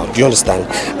something right now. Do you understand?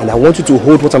 And I want you to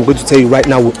hold what I'm going to tell you right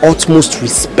now with utmost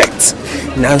respect.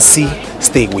 Nancy,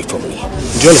 stay away from me.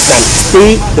 Do you understand?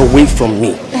 Stay away from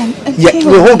me. Yeah, wait,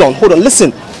 hold on,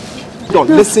 listen.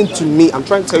 Listen to me. I'm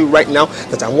trying to tell you right now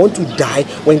that I want to die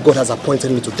when God has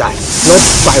appointed me to die. Not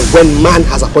by when man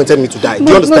has appointed me to die. Do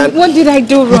you understand? What did I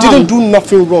do wrong? You didn't do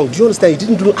nothing wrong. Do you understand? You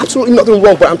didn't do absolutely nothing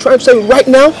wrong. But I'm trying to tell you right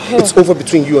now, it's over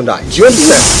between you and I. Do you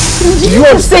understand? Do you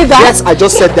understand that? Yes, I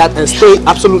just said that, and stay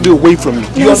absolutely away from me.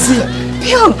 Do you understand?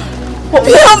 Bill!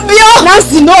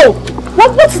 Nancy, no!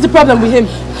 What is the problem with him?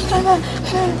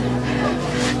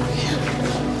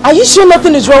 Are you sure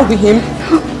nothing is wrong with him?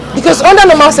 Because under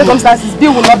normal circumstances,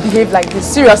 Bill will not behave like this.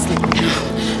 Seriously.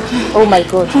 Oh my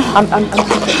God.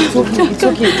 It's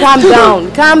okay. Calm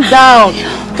down.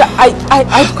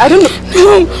 I don't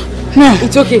know.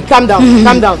 It's okay. Calm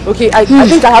down. Okay. I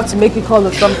think I have to make a call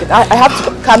or something. I have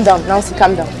to calm down. Nancy,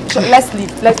 calm down. Let's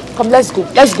leave. Let's go.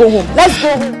 Let's go home. Let's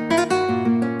go home.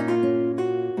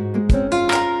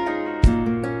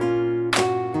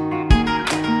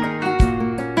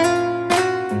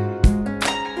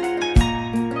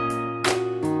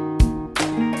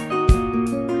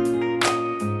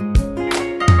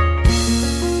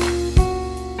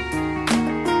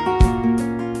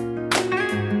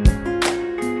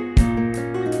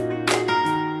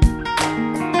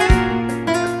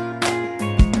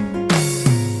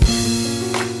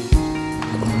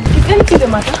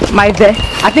 My dear,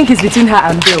 I think it's between her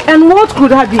and Bill. And what could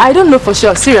that be? I don't know for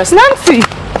sure. Serious. Nancy!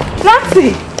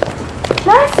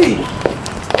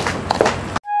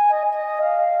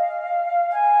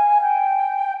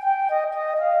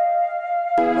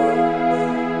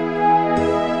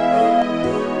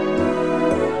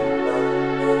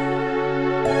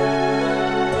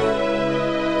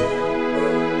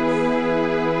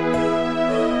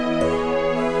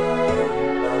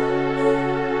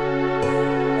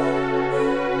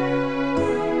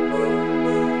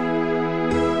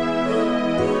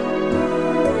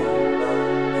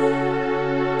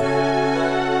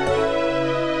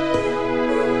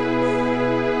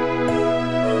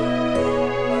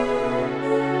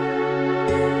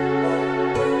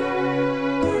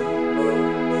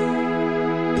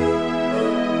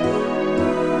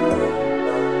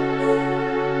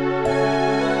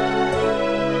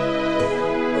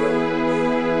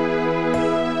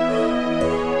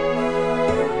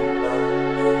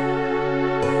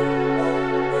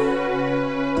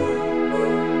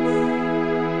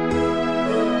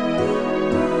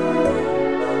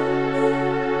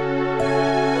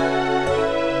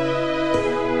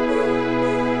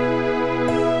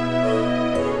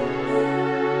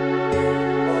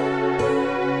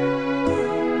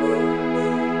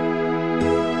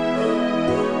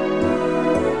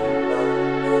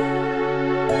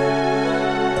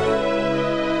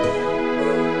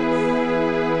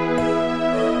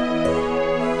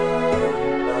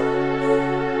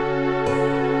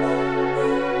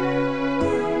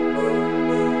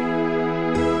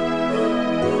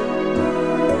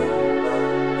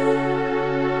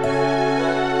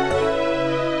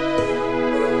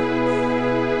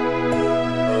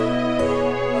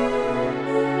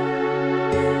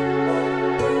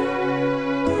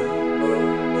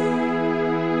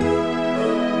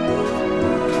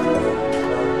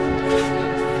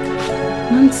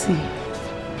 Nancy,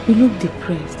 you look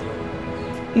depressed.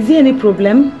 Is there any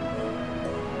problem?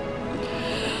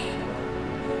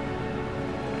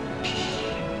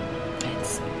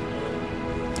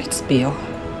 It's Bill.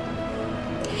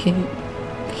 He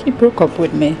broke up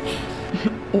with me.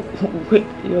 Wait,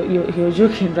 you're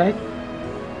joking, right?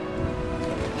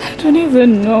 I don't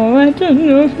even know. I don't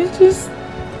know. He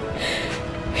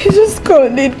just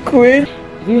called it quit.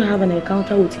 Do you have an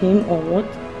encounter with him or what?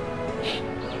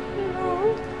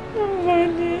 No,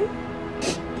 nobody.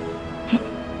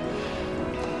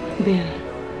 Bill,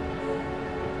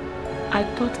 I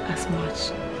thought as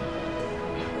much.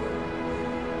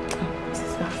 Oh,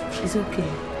 sister, it's okay.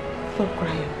 Stop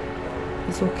crying.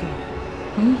 It's okay.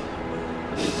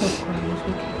 Stop crying, it's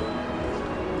okay.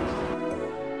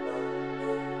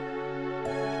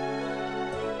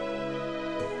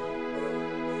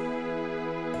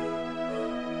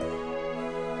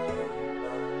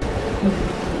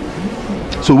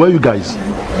 So where are you guys?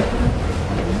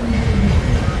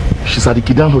 She's at the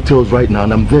Kidan Hotels right now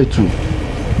and I'm there too.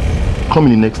 Come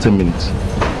in the next 10 minutes.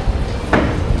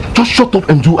 Just shut up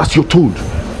and do as you're told.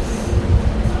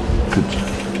 Good.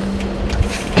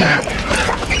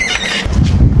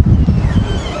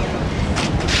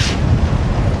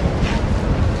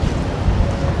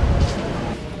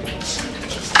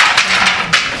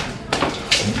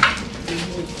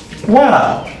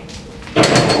 Wow!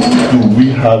 Who do we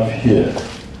have here?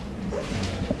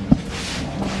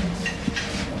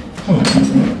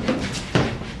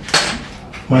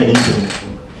 My angel.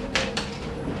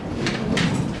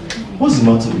 What's the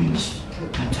matter with you?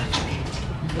 Don't touch me.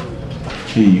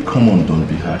 Hey, come on, don't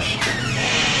be harsh.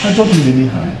 I don't mean any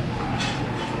harm.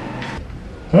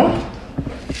 Huh?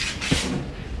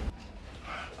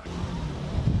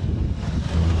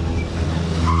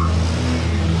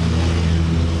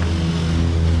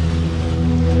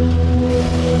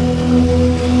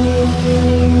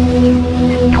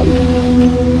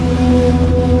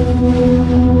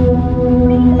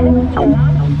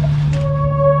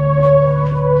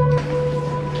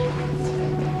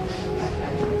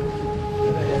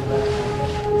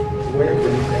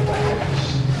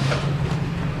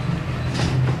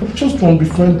 Don't be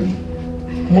friendly.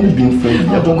 I'm only being friendly.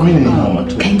 I don't mean any harm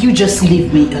at all. Can you just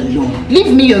leave me alone?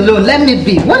 Leave me alone. Let me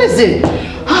be. What is it?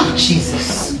 Oh,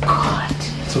 Jesus. God.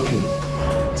 It's okay.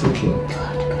 It's okay.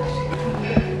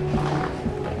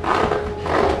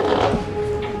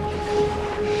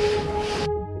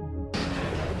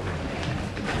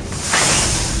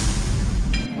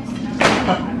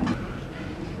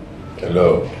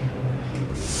 Hello.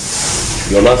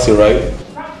 You're Nancy, right?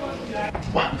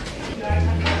 What?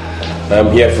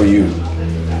 I'm here for you.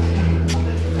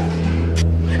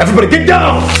 Everybody get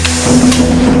down!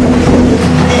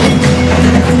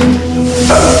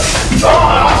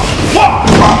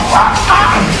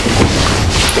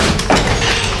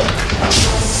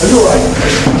 Are you alright?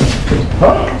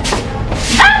 Huh?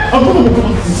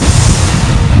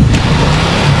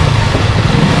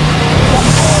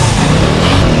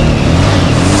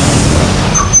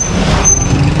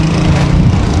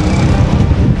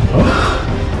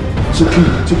 It's okay,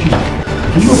 it's okay.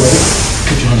 Are you alright?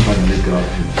 Put your hands back and let's get out of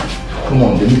here. Come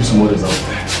on, there may be some others out there.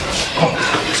 Come,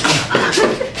 let's go.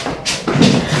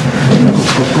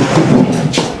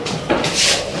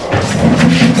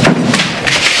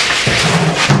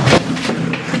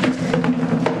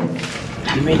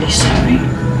 I'm really sorry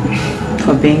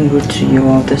for being rude to you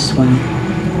all this while.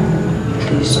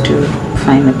 Please do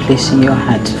find a place in your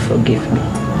heart to forgive me.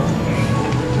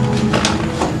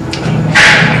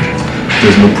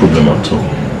 There's no problem at all.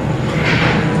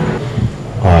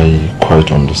 I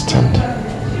quite understand.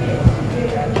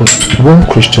 But one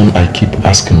question I keep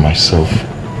asking myself,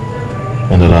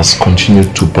 and that has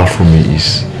continued to baffle me,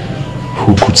 is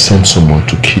who could send someone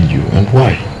to kill you and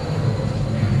why?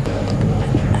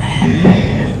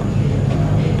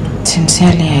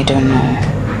 Sincerely, I don't know.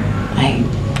 I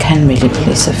can't really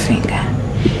place a finger.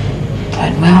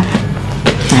 But well,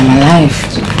 I'm alive.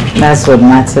 That's what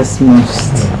matters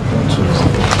most.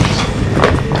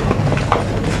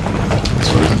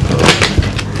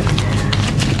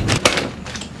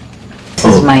 This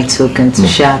is my token to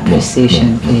show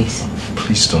appreciation, please.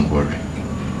 Please don't worry.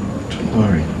 Don't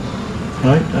worry.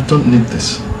 I don't need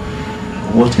this.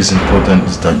 What is important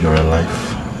is that you're alive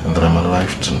and that I'm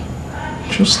alive too.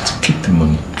 Just keep the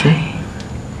money, okay?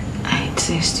 I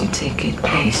insist you take it,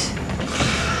 please.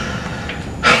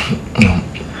 No.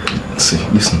 See,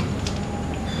 listen.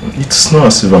 It's not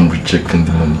as if I'm rejecting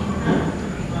the money.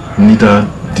 Neither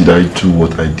did I do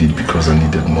what I did because I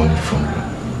needed money from you.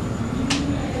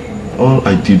 All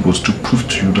I did was to prove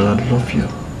to you that I love you.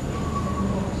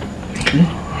 Okay?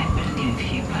 I believe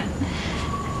you,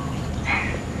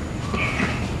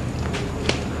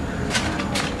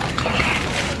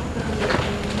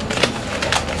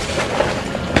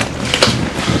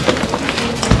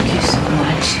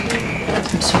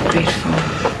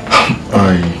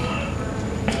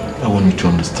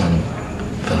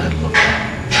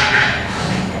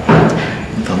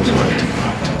 sounds right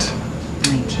about it.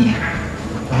 Thank you.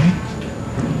 Right?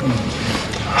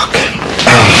 Okay.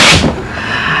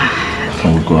 Can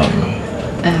we go out now?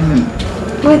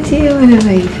 What do you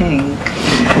really think?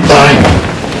 Bye.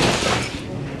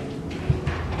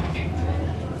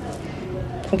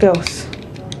 Girls,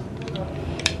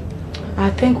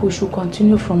 I think we should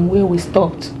continue from where we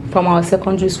stopped from our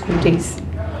secondary school days,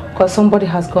 because somebody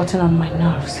has gotten on my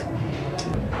nerves.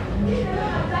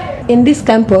 In this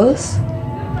campus?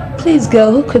 Please,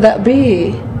 girl, who could that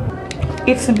be?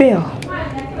 It's Bill.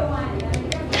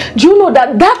 Do you know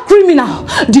that that criminal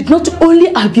did not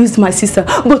only abuse my sister,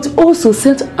 but also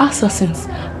sent assassins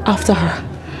after her?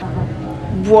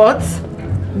 What?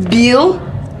 Bill?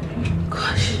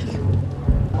 Gosh.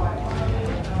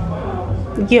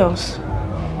 Girls,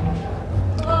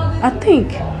 I think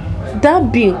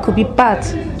that bill could be part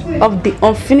of the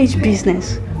unfinished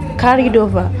business carried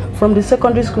over from the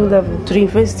secondary school level to the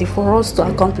university for us to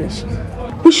accomplish.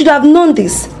 We should have known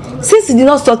this. Since he did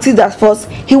not succeed at first,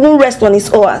 he won't rest on his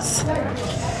oars.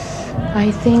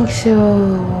 I think so.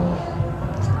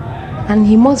 And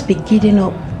he must be gearing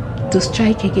up to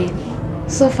strike again.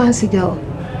 So, fancy girl,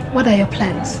 what are your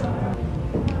plans?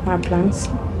 My plans?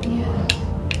 Yeah.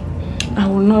 I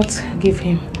will not give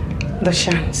him the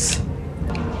chance.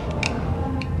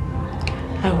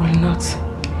 I will not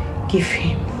give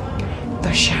him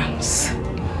the chance.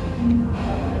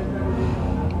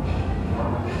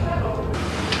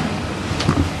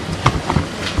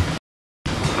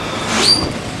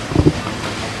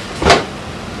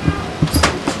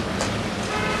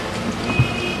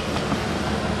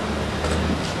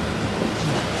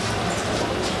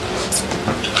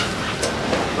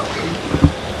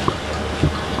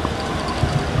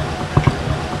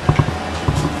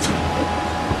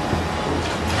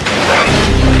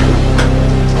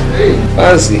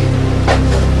 Fancy.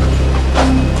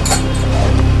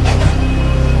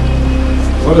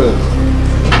 What a...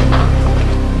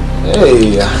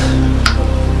 Hey.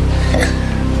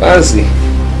 Fancy.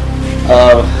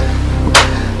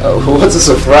 What a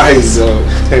surprise.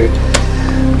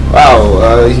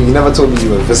 Wow, you never told me you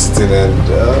were visiting and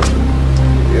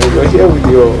you're here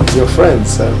with your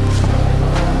friends.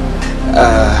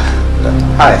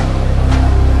 Hi.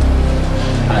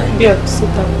 Hi. Yeah, sit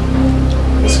down.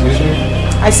 Excuse me?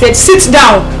 I said sit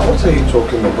down. What are you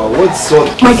talking about? What's all...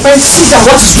 My friend, sit down.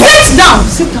 Sit down.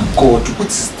 Sit down. God, what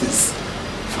is this?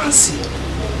 Fancy.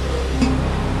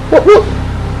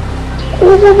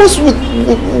 What's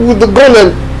with the girl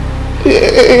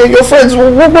and your friends?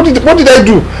 What did I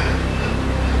do?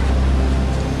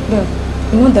 Well,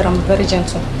 you know that I'm very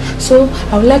gentle. So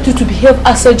I would like you to behave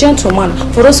as a gentleman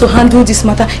for us to handle this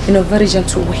matter in a very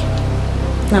gentle way.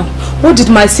 Now, what did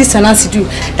my sister Nancy do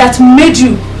that made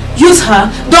you use her,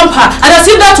 dump her, and as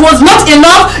if that was not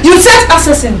enough, you sent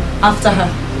assassin after her?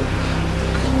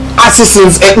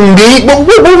 Assassins at me?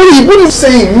 What are you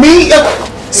saying? Me?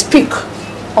 Speak,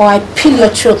 or I peel your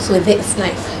throat with this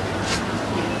knife.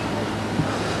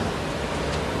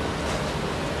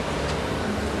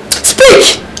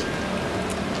 Speak!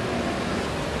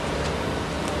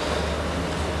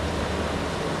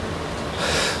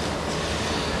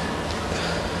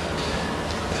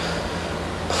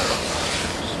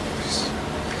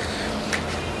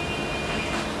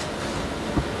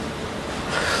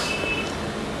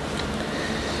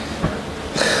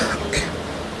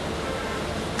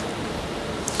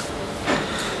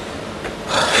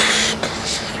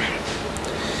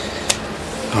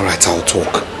 Alright, I'll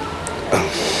talk.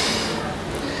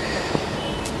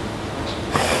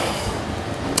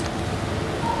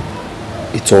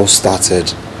 It all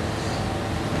started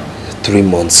 3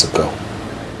 months ago.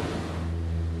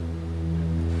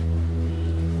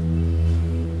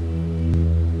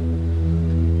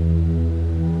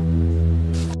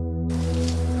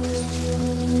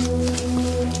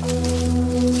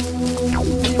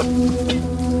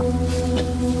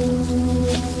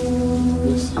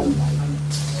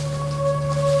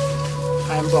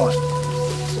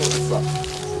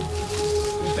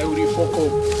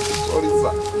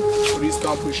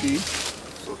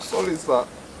 Sorry, sir.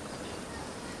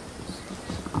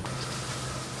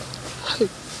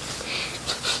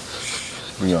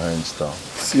 Bring your hands down.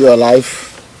 See your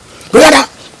life. Brother!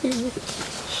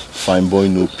 Fine boy,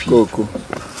 no pee. Go.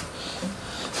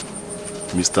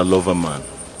 Mr. Loverman,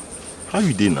 how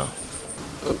you doing now?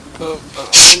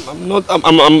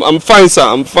 I'm fine, sir.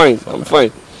 I'm fine.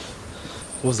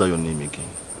 What's that your name again?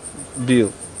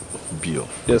 Bill. Bill.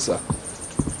 Yes, sir.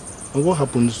 And what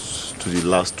happens to the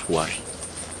last wife?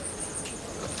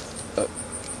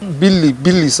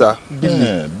 Billy, sir. Billy.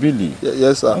 Yeah, Billy.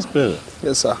 Yes, sir. That's better.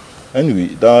 Yes, sir.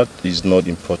 Anyway, that is not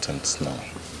important now.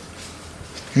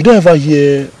 You don't ever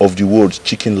hear of the word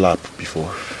chicken lap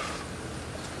before?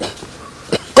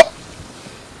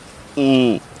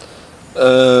 No,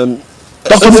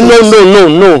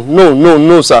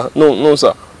 sir. No,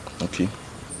 sir. Okay.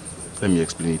 Let me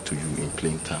explain it to you in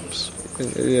plain terms.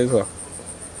 Yes, sir.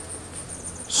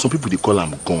 Some people, they call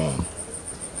them gone.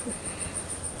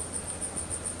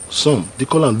 Some, they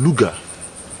call them luga.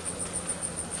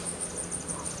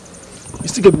 You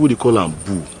still get people, they call them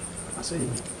boo.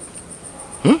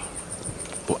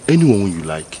 But anyone you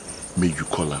like, may you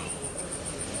call them.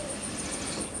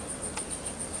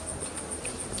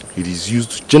 It is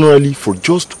used generally for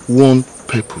just one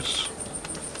purpose.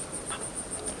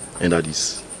 And that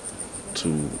is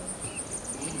to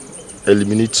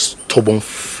eliminate stubborn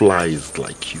flies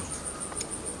like you.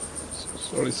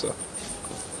 Sorry, sir.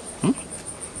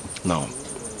 Now,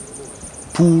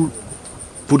 pull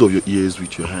both of your ears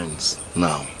with your hands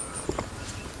now,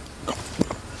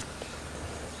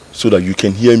 so that you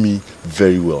can hear me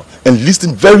very well and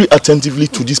listen very attentively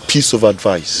to this piece of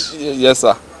advice. Yes,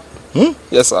 sir.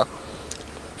 Yes, sir.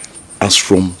 As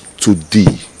from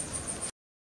today,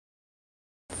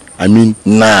 I mean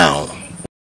now,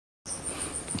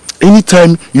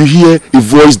 anytime you hear a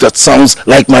voice that sounds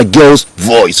like my girl's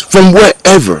voice from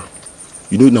wherever,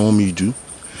 you know what I want me to do?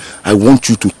 I want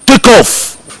you to take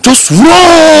off. Just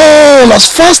run as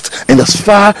fast and as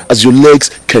far as your legs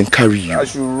can carry you. I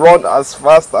should run as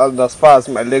fast and as far as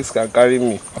my legs can carry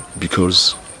me.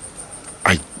 Because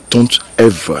I don't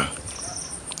ever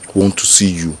want to see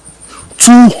you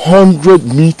 200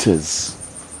 meters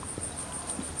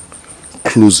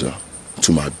closer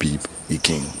to my babe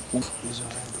again.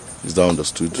 Is that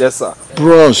understood? Yes, sir.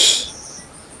 Bros,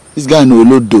 this guy no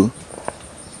lodo.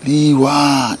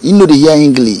 Liwa, he know the hear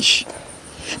English.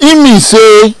 He mean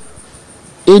say,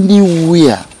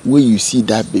 anywhere where you see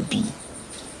that baby,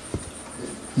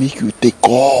 make you take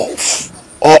off.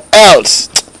 Or else,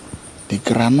 the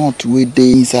granite wey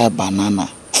dey inside banana,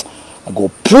 I go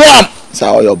plump inside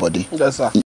all your body. Yes,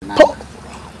 sir.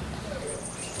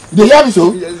 They hear me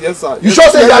so? Yes, sir. You sure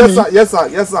say yes, me? sir. Yes, sir.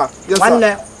 Yes, sir. Yes,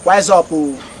 sir. Wise up,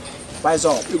 oh. Wise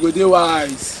up. You go dey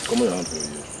wise. Come on, your hand for you.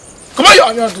 Come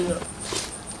on, your hand.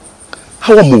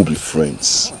 How am we be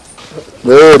friends?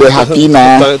 Oh, they're happy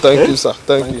now. Thank you, sir.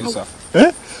 Thank you, sir.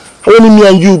 How am me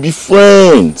and you be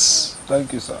friends?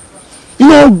 Thank you, sir. You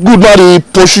know, good now they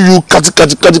pursue you, cat,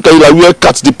 like where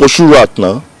cats they pursue rat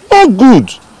now. Oh, good.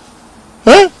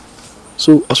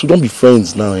 So, as we don't be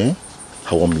friends now,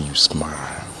 how want me you smile?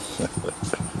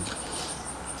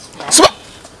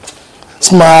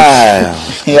 Smile.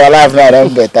 Your life now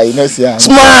don't better, you know, see.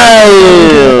 Smile.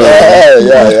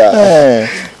 Yeah.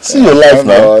 See your life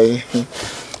now.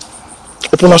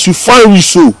 Upon as you find you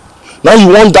so, now you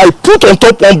want die put on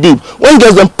top one babe. When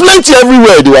there's them plenty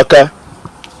everywhere, the waka.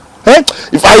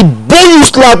 If I bone you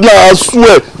slap now, I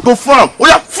swear, go farm. Oh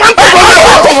yeah, farm.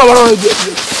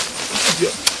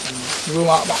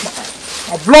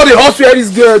 I blow the horse where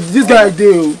this guy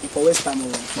do. For West Ham.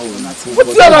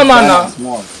 What's the other man now?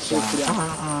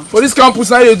 For this campus,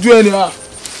 now you do anyhow.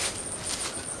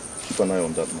 Keep an eye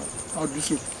on that man. I'll do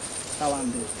so. That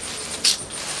one there.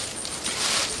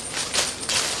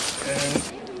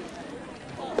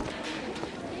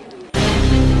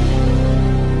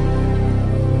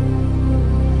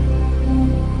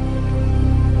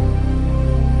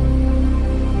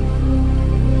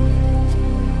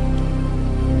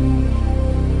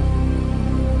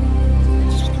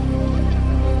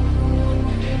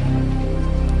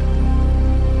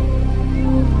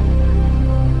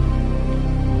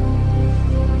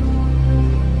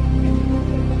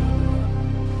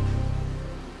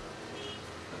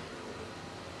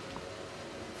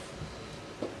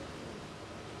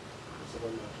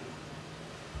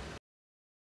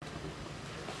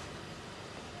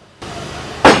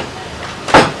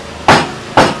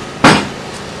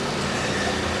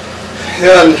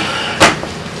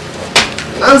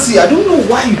 Nancy, I don't know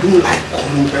why you don't like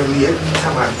calling early every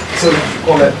time I tell you to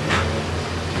call it.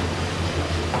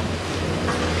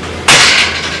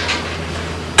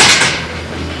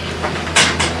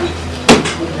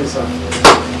 Okay, sir.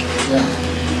 Yeah.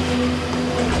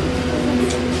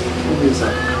 Okay,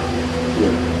 sir.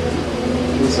 Yeah.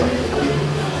 Okay, sir.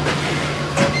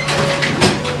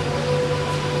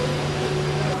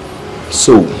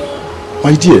 So,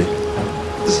 my dear.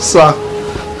 Sir.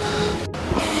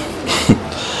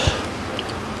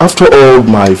 After all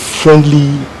my friendly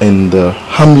and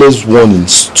harmless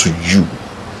warnings to you,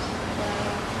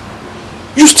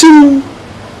 you still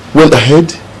went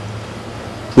ahead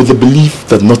with the belief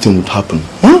that nothing would happen,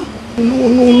 huh?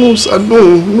 No, sir,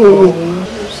 no.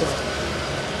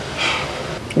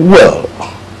 Well,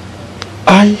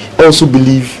 I also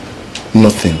believe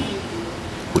nothing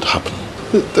would happen.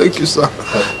 Thank you, sir.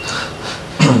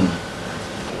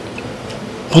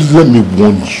 But let me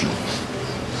warn you.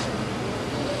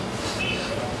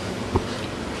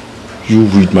 You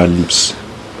read my lips.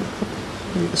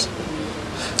 Yes.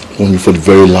 Only for the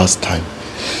very last time.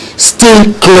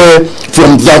 Stay clear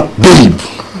from that babe.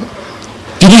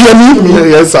 Did you hear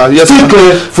me? Yes, sir. Yes, Stay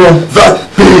clear from that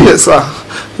babe. Yes, sir.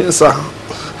 Yes, sir.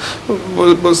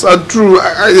 But sir, true.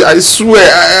 I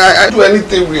swear, I do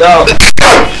anything without.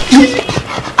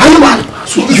 Man,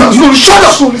 you shut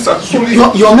up. Sorry, sir. Sorry.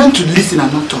 You're meant to listen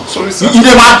and not talk. Sorry, sir. You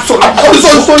man.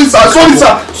 Sorry, sir.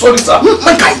 Sorry, sir.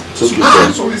 My guy.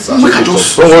 Sorry, sir.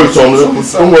 Don't worry, Tom.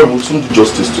 Don't worry, we'll soon do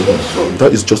justice to him.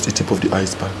 That is just a tip of the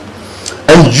iceberg.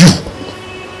 And you,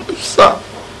 sir.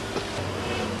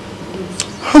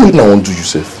 How will I want to do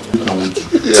yourself?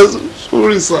 Yes,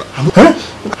 sorry, sir. Huh?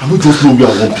 I don't just know where I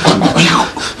want people with you.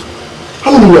 I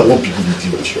don't know where I want people with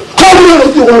you. Come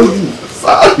here, where are you?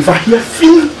 Sir. If I hear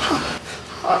film,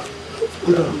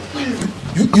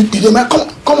 you man,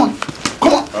 come on.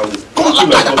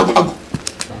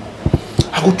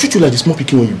 I go treat you like the small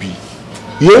picking when you be.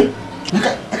 Yeah?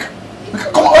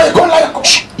 Come on.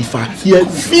 If I hear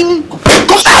film,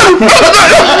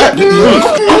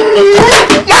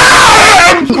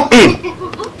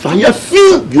 if I hear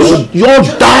film, you'll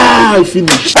die.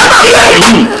 Finish.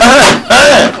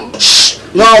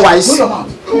 You're wise.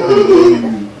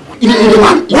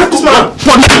 What is man?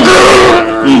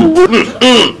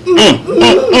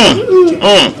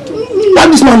 What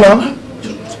this man now?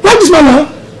 What this man now?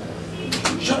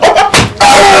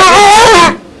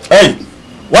 Hey,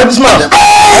 what this man?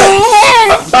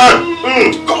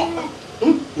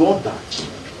 You want that?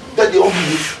 That the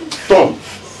obvious. Tom.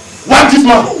 What this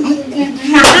man?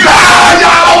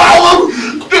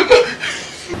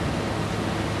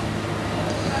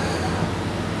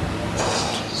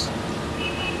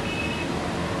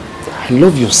 I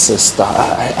love your sister.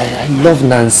 I love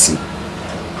Nancy.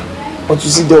 But you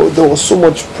see, there was so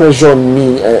much pressure on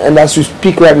me, and as we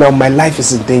speak right now, my life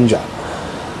is in danger.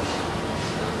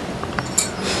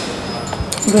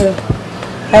 Well,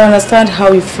 I understand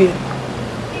how you feel,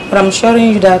 but I'm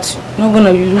assuring you that you're not going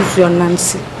to lose your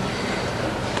Nancy.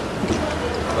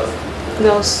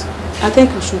 Girls, I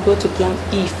think we should go to plan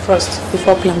E first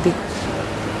before plan B.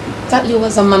 Exactly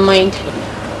what's on my mind.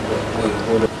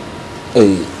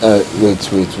 Hey, wait.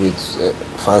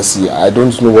 Fancy, I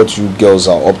don't know what you girls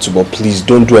are up to, but please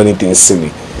don't do anything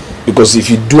silly. Because if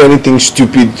you do anything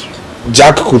stupid,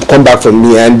 Jack could come back from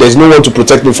me, and there's no one to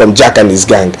protect me from Jack and his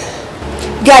gang.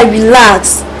 Guy,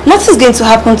 relax. Nothing's going to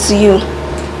happen to you.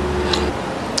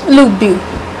 Look, Bill.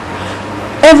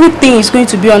 Everything is going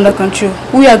to be under control.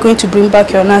 We are going to bring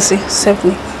back your Nancy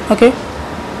safely. Okay?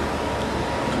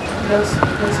 Yes,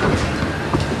 let's go.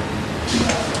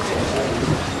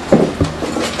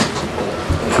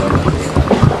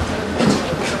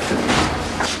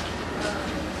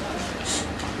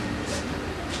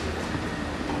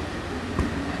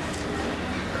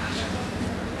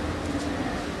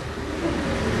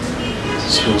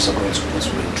 Skills are going to put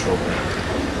me in trouble.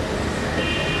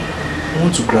 I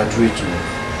want to graduate too.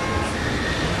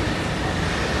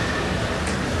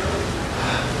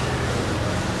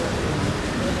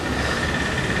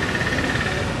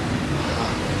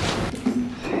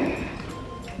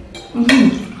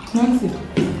 Nancy,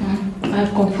 I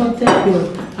have confronted Bill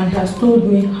and he has told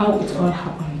me how it all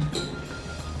happened.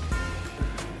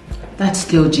 That's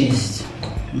still just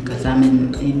because I'm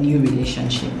in a new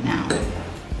relationship now.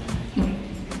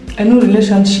 A new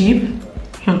relationship?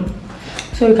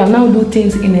 So you can now do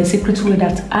things in a secret way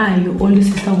that I, your only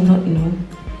sister, will not know.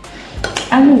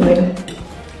 Anyway,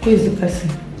 who is the person?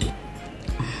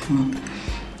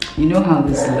 You know how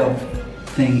this love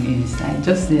thing is. I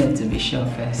just needed to be sure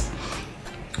first.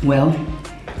 Well,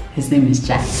 his name is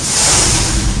Jack.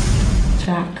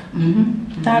 Jack?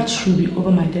 That should be over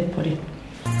my dead body.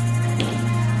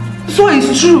 So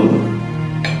it's true.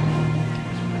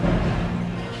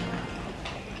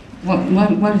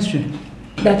 What is true?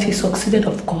 That he succeeded,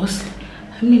 of course.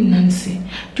 I mean, Nancy,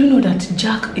 do you know that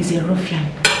Jack is a ruffian?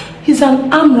 He's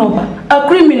an armed robber, a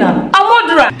criminal, a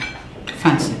murderer.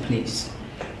 Fancy, please.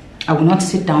 I will not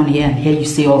sit down here and hear you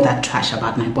say all that trash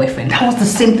about my boyfriend. That was the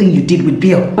same thing you did with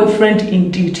Bill. Boyfriend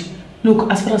indeed. Look,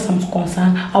 as far as I'm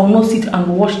concerned, I will not sit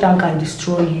and watch that guy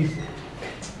destroy you.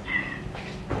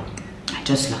 I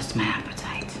just lost my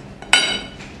appetite.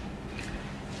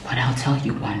 But I'll tell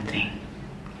you one thing.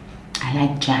 I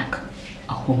like Jack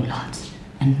a whole lot,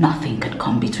 and nothing could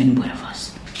come between both of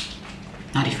us.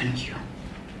 Not even you.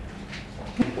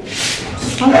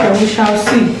 Okay, we shall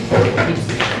see.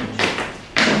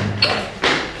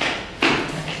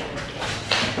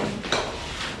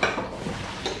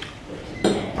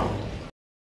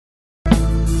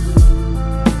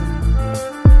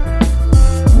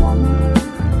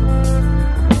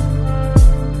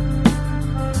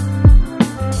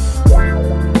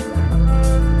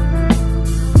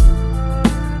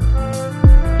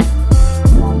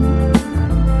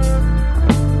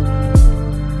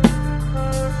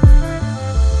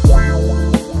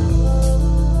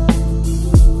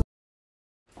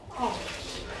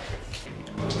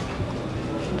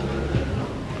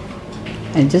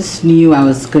 I just knew I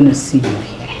was gonna see you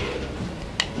here.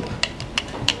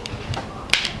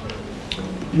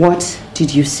 What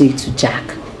did you say to Jack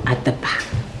at the bar?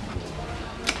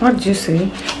 What did you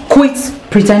say? Quit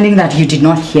pretending that you did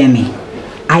not hear me.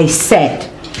 I said,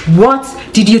 what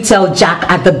did you tell Jack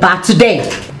at the bar today?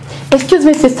 Excuse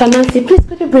me, Sister Nancy, please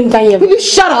could you bring down your... Will you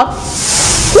shut up?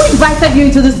 Who invited you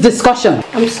into this discussion?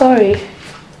 I'm sorry.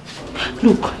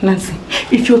 Look, Nancy,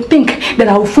 if you think that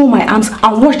I will fold my arms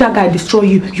and watch that guy destroy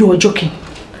you, you are joking.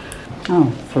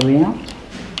 Oh, for real?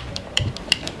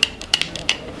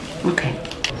 Okay.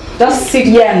 Just sit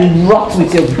here and rot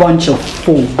with your bunch of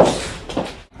fools.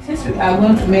 Since we are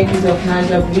going to make use of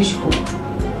Niger Bush Code,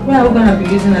 what are we going to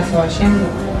be using as our chamber?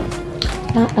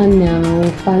 Now,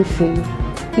 fancy.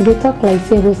 You don't talk like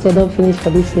say who said don't finish for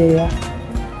this area.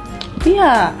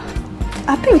 Yeah,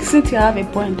 I think Cynthia have a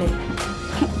point there.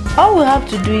 All we have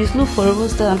to do is look for a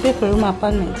hostel and pay for a room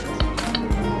apartment.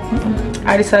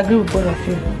 I disagree with both of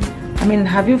you. I mean,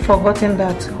 have you forgotten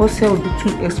that hostel will be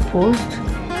too exposed?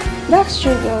 That's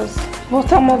true, girls.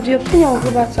 But I'm of the opinion we'll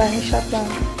go back to our initial plan,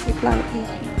 the plan E.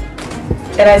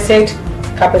 And I said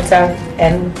capital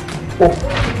N-O.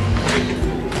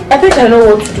 I think I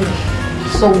know what to do.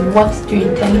 So what do you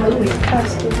intend to do?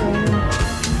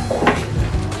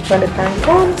 When the time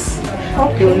comes,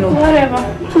 you'll know. Whatever.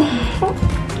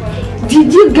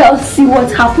 Did you girls see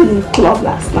what happened in the club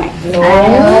last night? No.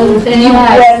 You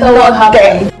were not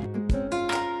there.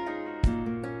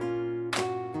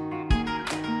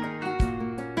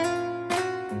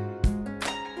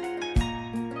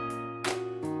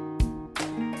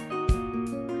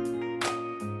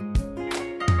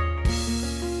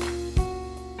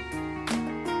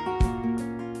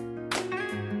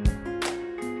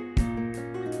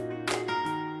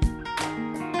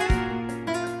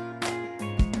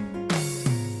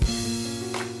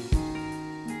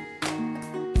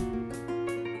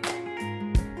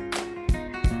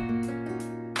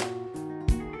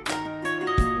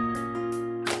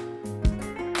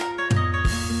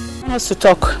 Wants to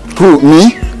talk. Who,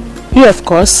 me? You, of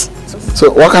course. So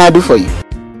what can I do for you?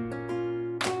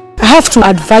 I have to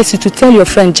advise you to tell your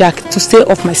friend Jack to stay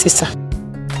off my sister.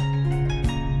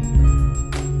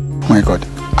 Oh my God.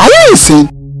 Are you insane?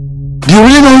 Do you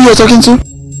really know who you're talking to?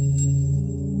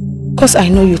 Because I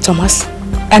know you, Thomas.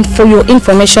 And for your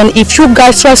information, if you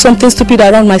guys try something stupid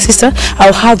around my sister,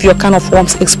 I'll have your can of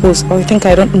worms exposed. Or you think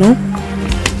I don't know?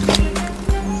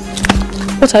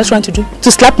 What are you trying to do?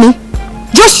 To slap me?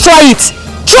 Just try it!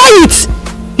 Try it!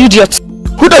 Idiot!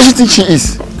 Who does she think she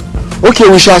is? Okay,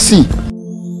 we shall see.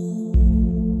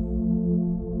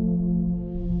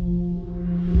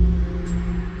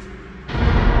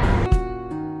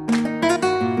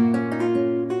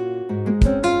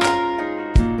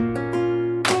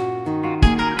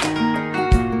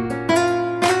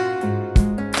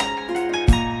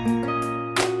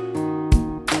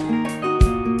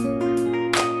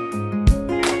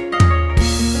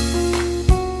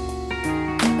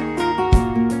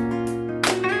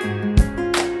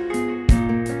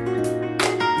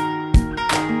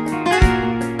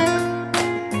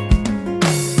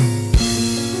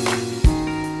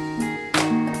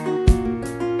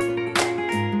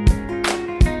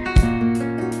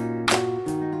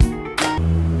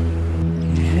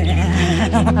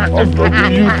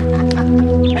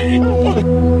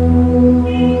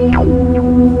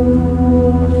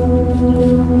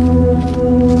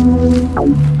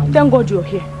 Thank God you're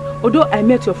here. Although I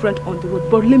met your friend on the road,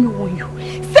 but let me warn you.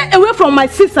 Stay away from my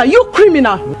sister, you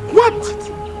criminal! What?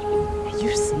 Are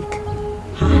you sick?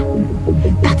 Huh?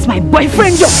 That's my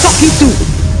boyfriend you're talking to!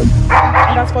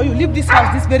 And as for you, leave this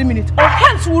house this very minute, or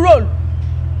hence will roll!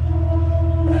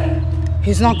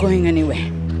 He's not going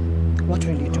anywhere. What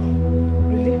will you do?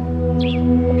 Really?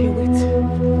 Okay, wait.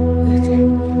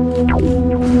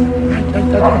 I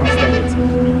don't understand it.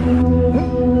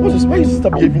 Why is sister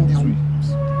behaving this way?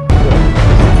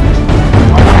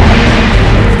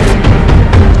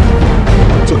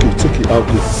 It's okay, I'll go.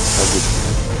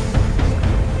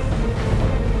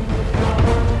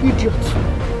 Idiot.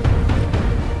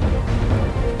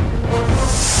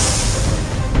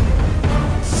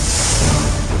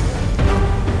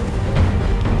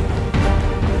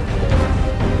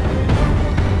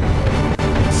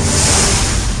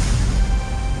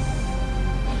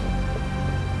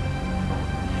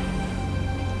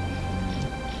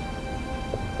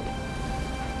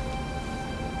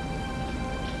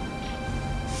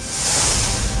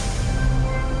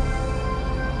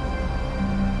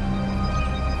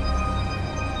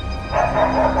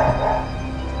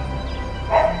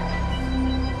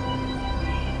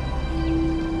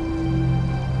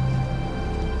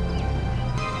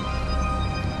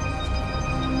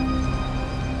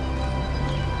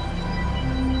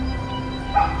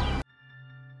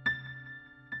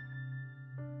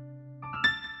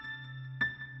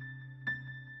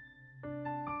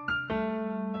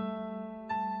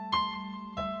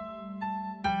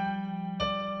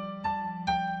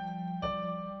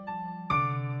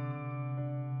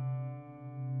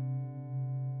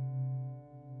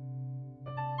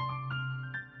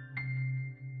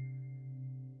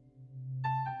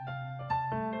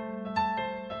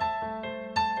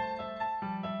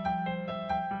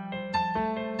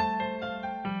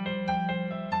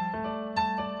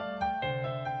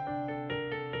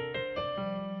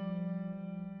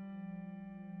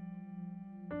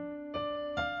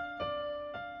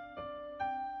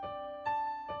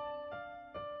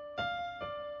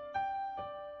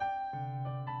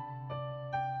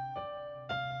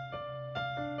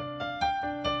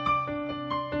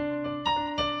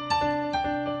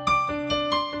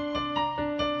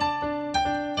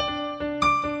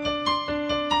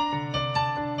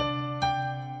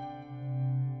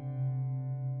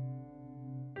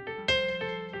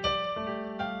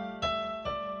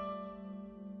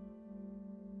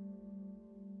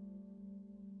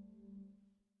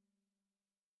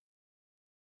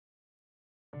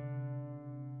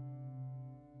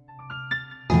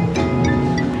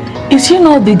 Is she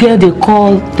not the girl they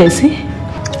call Tessie?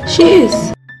 She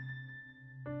is.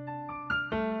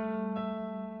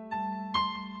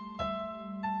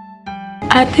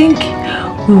 I think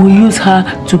we will use her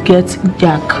to get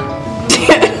Jack.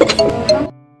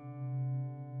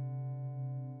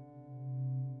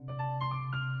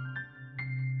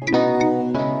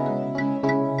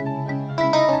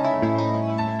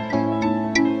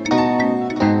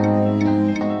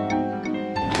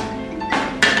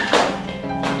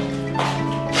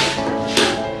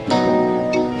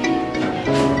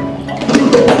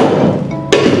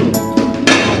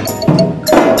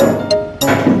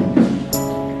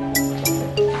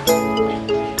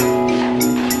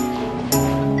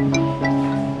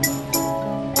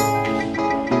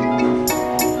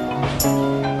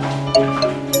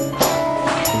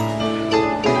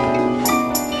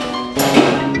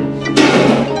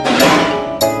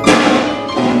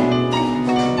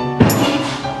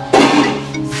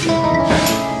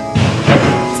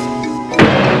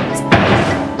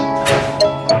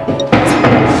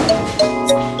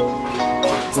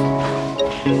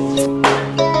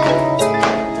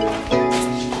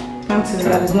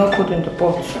 There is no food in the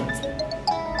pot.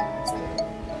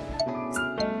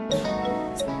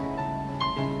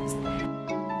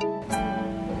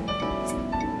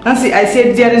 Nancy, I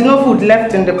said there is no food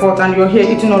left in the pot and you're here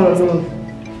eating all alone.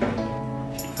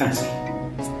 Nancy,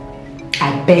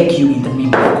 I beg you in the name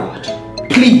of God,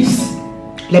 please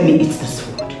let me eat this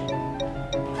food.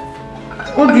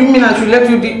 What do you mean I should let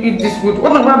you eat this food?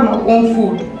 What about my own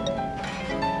food?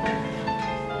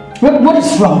 What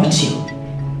is wrong with you?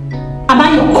 Am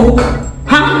I your cook?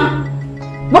 Huh?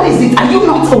 What is it? Are you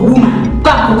not a woman? Go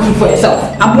and cook food for yourself.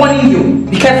 I'm warning you.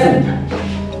 Be careful.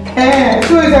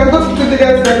 So I go to the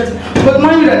girls first. But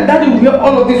mind you that Daddy will hear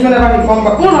all of this whenever he comes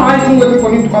back. What am I even waiting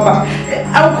for him to come back?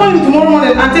 I will call him tomorrow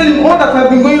morning and tell him all that has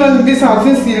been going on in this house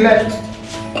since he left.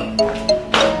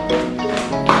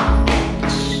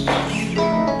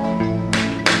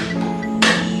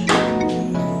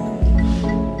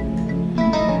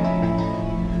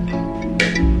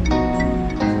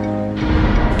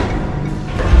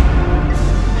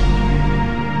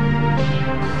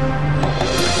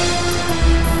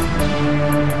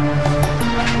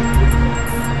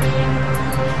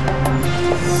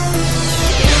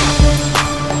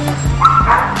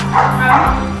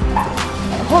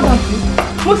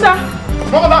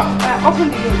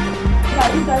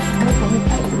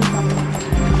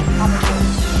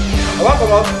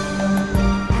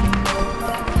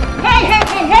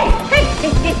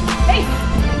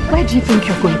 Where do you think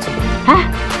you're going to? Huh?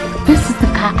 This is the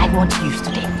car I want to use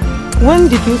today. When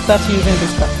did you start using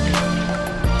this car?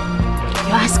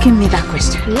 You're asking me that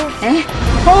question? Yes. Eh?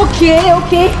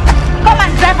 Okay. Come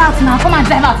and drive out now. Come and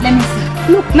drive out. Let me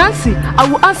see. Look, Nancy, I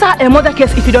will answer a murder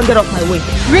case if you don't get off my way.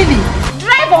 Really?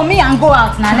 Drive on me and go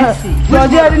out now. Let's see. You're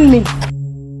daring me.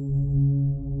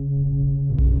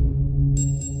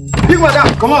 Big madam,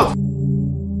 come out.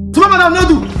 Small madam, no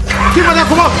do. Big madam,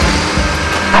 come out.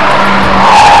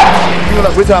 You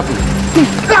know what's happening?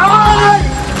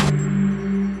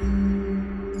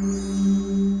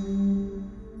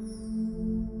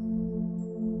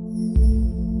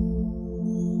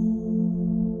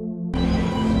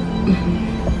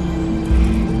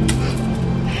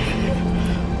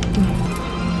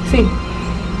 See,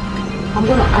 I'm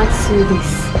gonna ask you this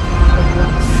at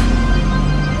once.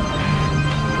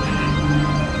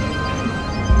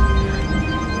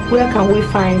 Where can we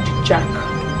find Jack?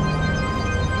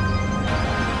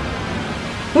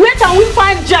 Where can we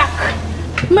find Jack?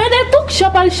 May they talk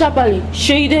sharply.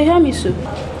 Sure, they hear me so.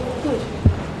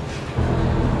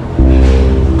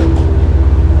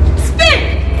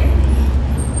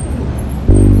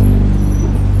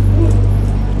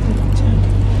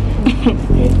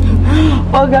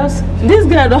 Oh girls, this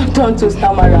girl don't turn to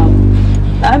stammer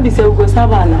around. I be say we go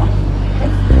serve her now.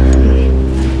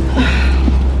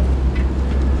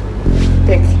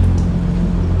 Take.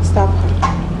 Stop her.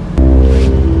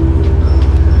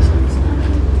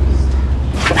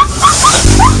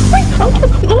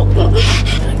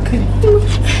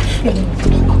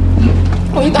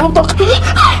 I'll talk.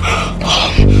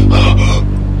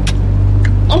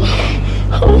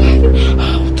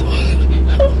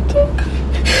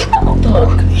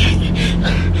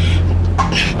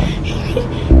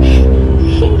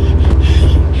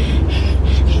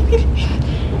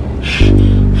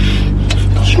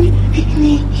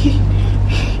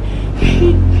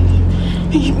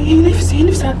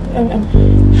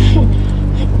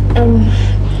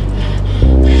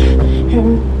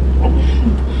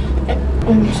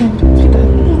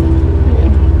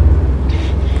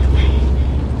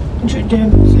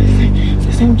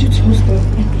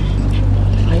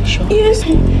 you sure? Yes. Are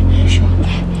you sure?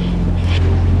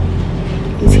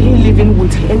 Is he living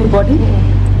with anybody?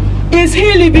 Is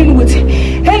he living with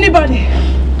anybody?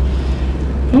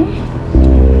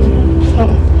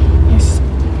 Yes.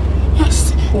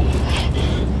 Yes.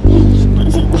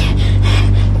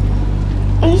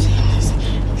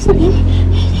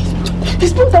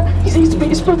 His brother.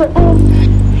 His brother.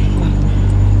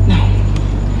 Now,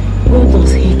 where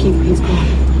does he keep his gun?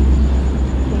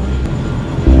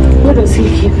 Where does he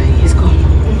keep his gun?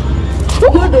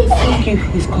 Where does he keep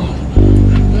his gun?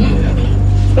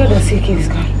 Where does he keep his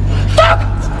gun?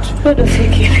 Where does he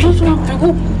keep his gun? He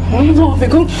doesn't have a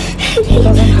gun. He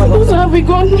doesn't have a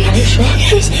gun. Are you sure?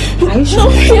 Yes. Are you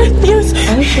sure? Yes.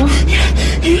 Are you sure?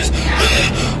 Yes.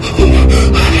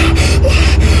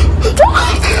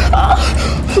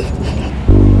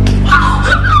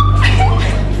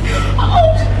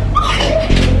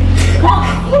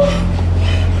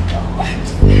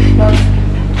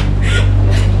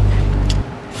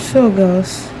 So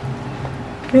girls,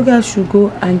 you guys should go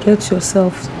and get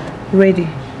yourselves ready,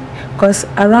 because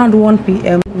around 1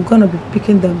 p.m. we're gonna be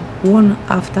picking them one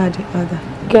after the other.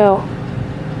 Girl,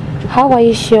 how are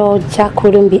you sure Jack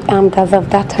wouldn't be armed as of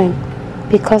that time?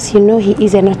 Because you know he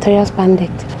is a notorious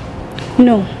bandit.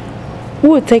 No, we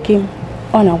will take him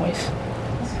unawares.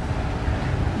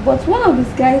 But one of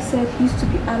his guys said he used to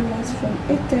be armed from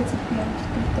 8:30 p.m. to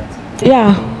 3:30 p.m.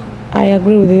 Yeah, I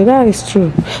agree with you. That is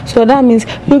true. So that means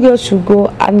you girls should go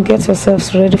and get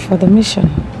yourselves ready for the mission.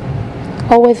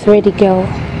 Always ready, girl.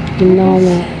 You know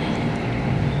me.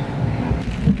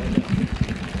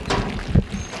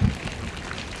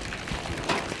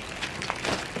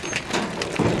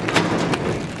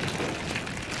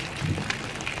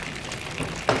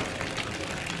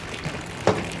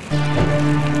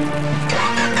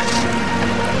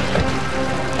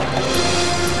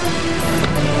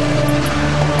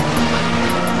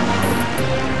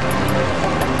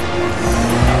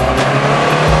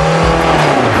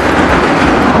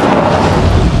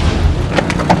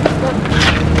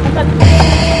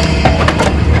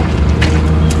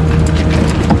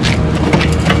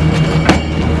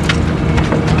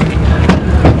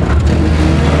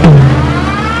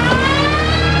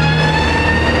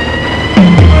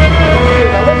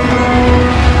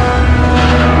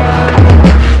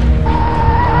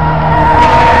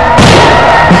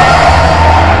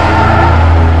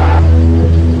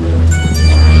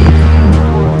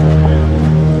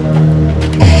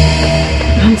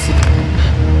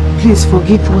 Please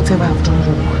forgive whatever I've done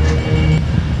wrong.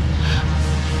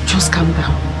 Just calm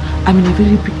down. I'm in a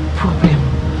very big problem.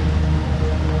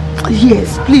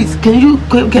 Yes, please, can you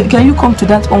come to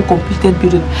that uncompleted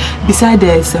building beside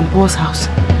the St. Paul's house?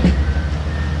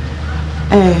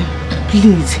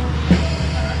 Please.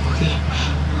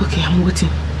 Okay, I'm waiting.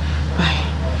 Bye.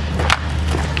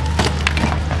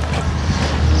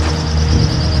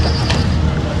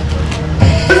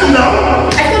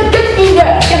 I said get in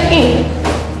there. Get in.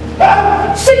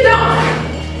 Sit down!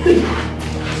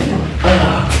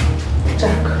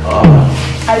 Jack,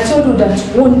 I told you that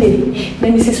one day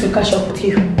Nemesis will catch up with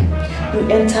you. You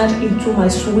entered into my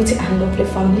sweet and lovely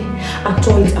family and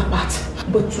tore it apart.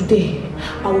 But today,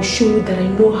 I will show you that I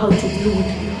know how to deal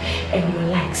with you and your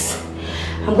likes.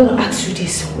 I'm going to ask you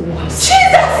this once.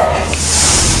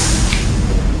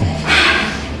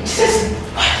 Jesus!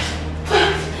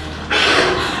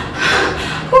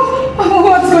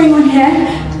 What's going on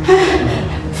here?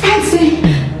 Fancy,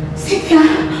 Cynthia,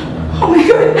 oh my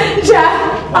God, Jack,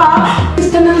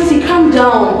 Mr. Nancy, calm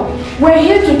down. We're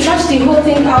here to trash the whole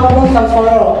thing out once and for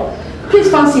all. Please,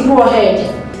 Fancy, go ahead.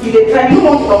 You dey try, you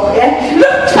won't talk, eh?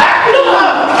 Look, Jack,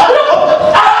 look!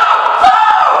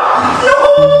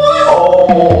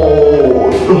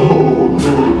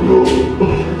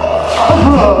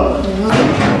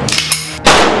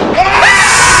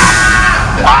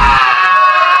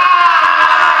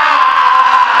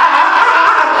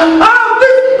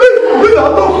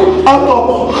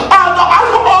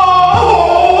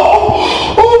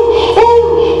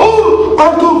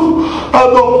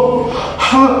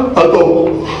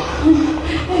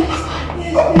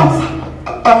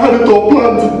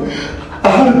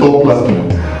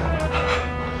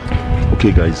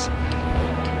 Okay, guys,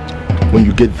 when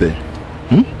you get there,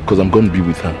 because I'm going to be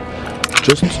with her,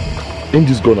 just aim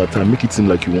this gun at her, make it seem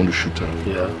like you want to shoot her.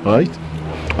 Yeah. Alright?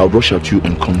 I'll rush at you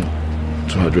and come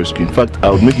to her rescue. In fact,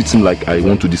 I'll make it seem like I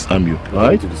want to disarm you.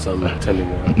 Alright?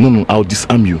 No, I'll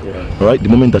disarm you. Yeah. Alright? The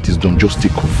moment that is done, just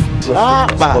take off.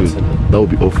 That will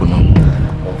be all for now.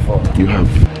 You have.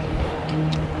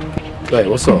 Hey,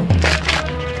 what's up?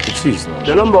 Cheese now.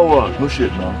 The number one. No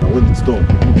shit now. When it's done,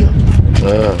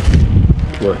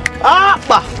 what?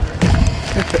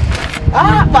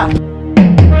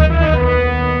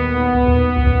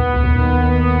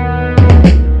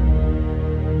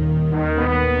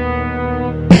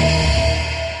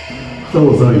 That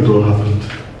was how it all happened.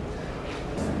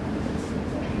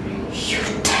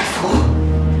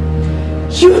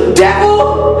 You devil!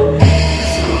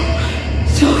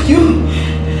 So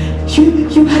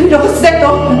you had it all set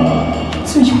up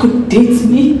so you could date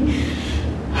me.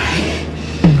 I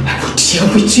will deal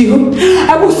with you.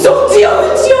 I will so deal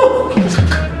with you.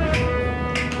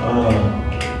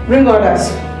 Bring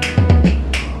orders.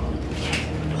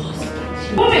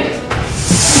 Move it.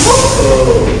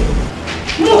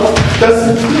 Move. That's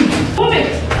it. Move it.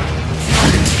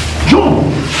 John!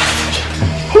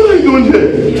 What are you doing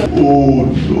here? Oh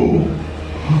no.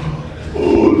 Oh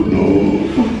no.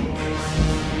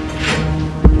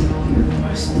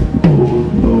 Oh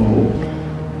no.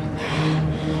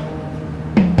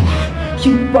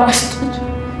 You bastard.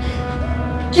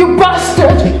 You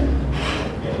bastard.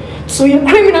 So you're a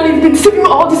criminal, you've been saving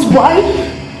all this while?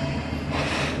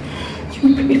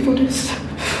 You paid for this.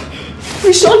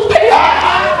 We shall pay.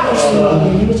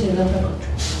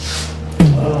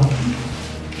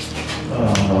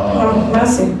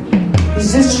 Mercy,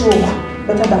 is this true?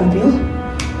 Better than Bill?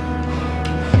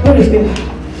 Where is Bill?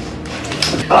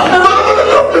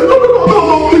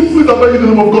 No, please, I beg you in the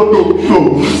name of God,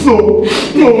 no,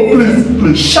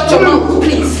 please. Shut your mouth,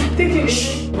 please. Take it.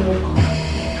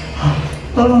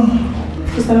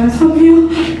 Sister, I saw Bill.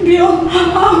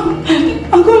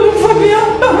 I'm going for Bill.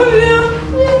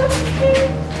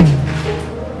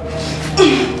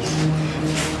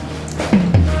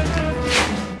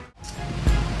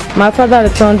 My father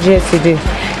returned yesterday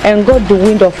and got the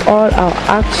wind of all our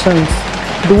actions,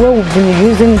 the way we've been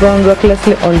using gun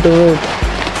recklessly on the road.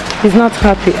 He's not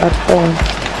happy at all.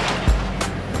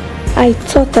 I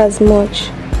thought as much.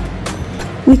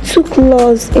 We took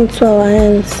laws into our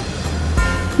hands.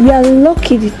 We are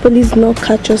lucky the police not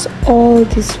catch us all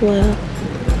this while.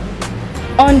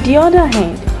 On the other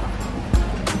hand,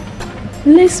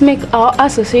 let's make our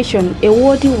association a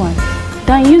worthy one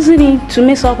than using it to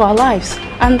mess up our lives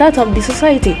and that of the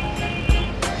society.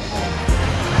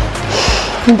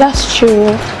 That's true.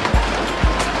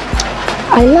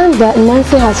 I learned that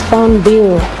Nancy has found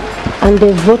Bill and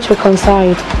they've both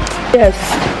reconciled. Yes,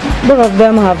 both of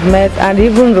them have met and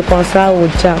even reconciled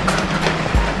with Jack.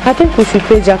 I think we should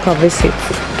pay Jack a visit.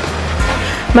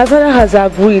 My father has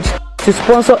agreed to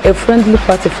sponsor a friendly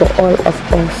party for all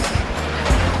of us.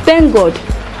 Thank God,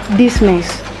 this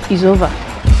mess is over.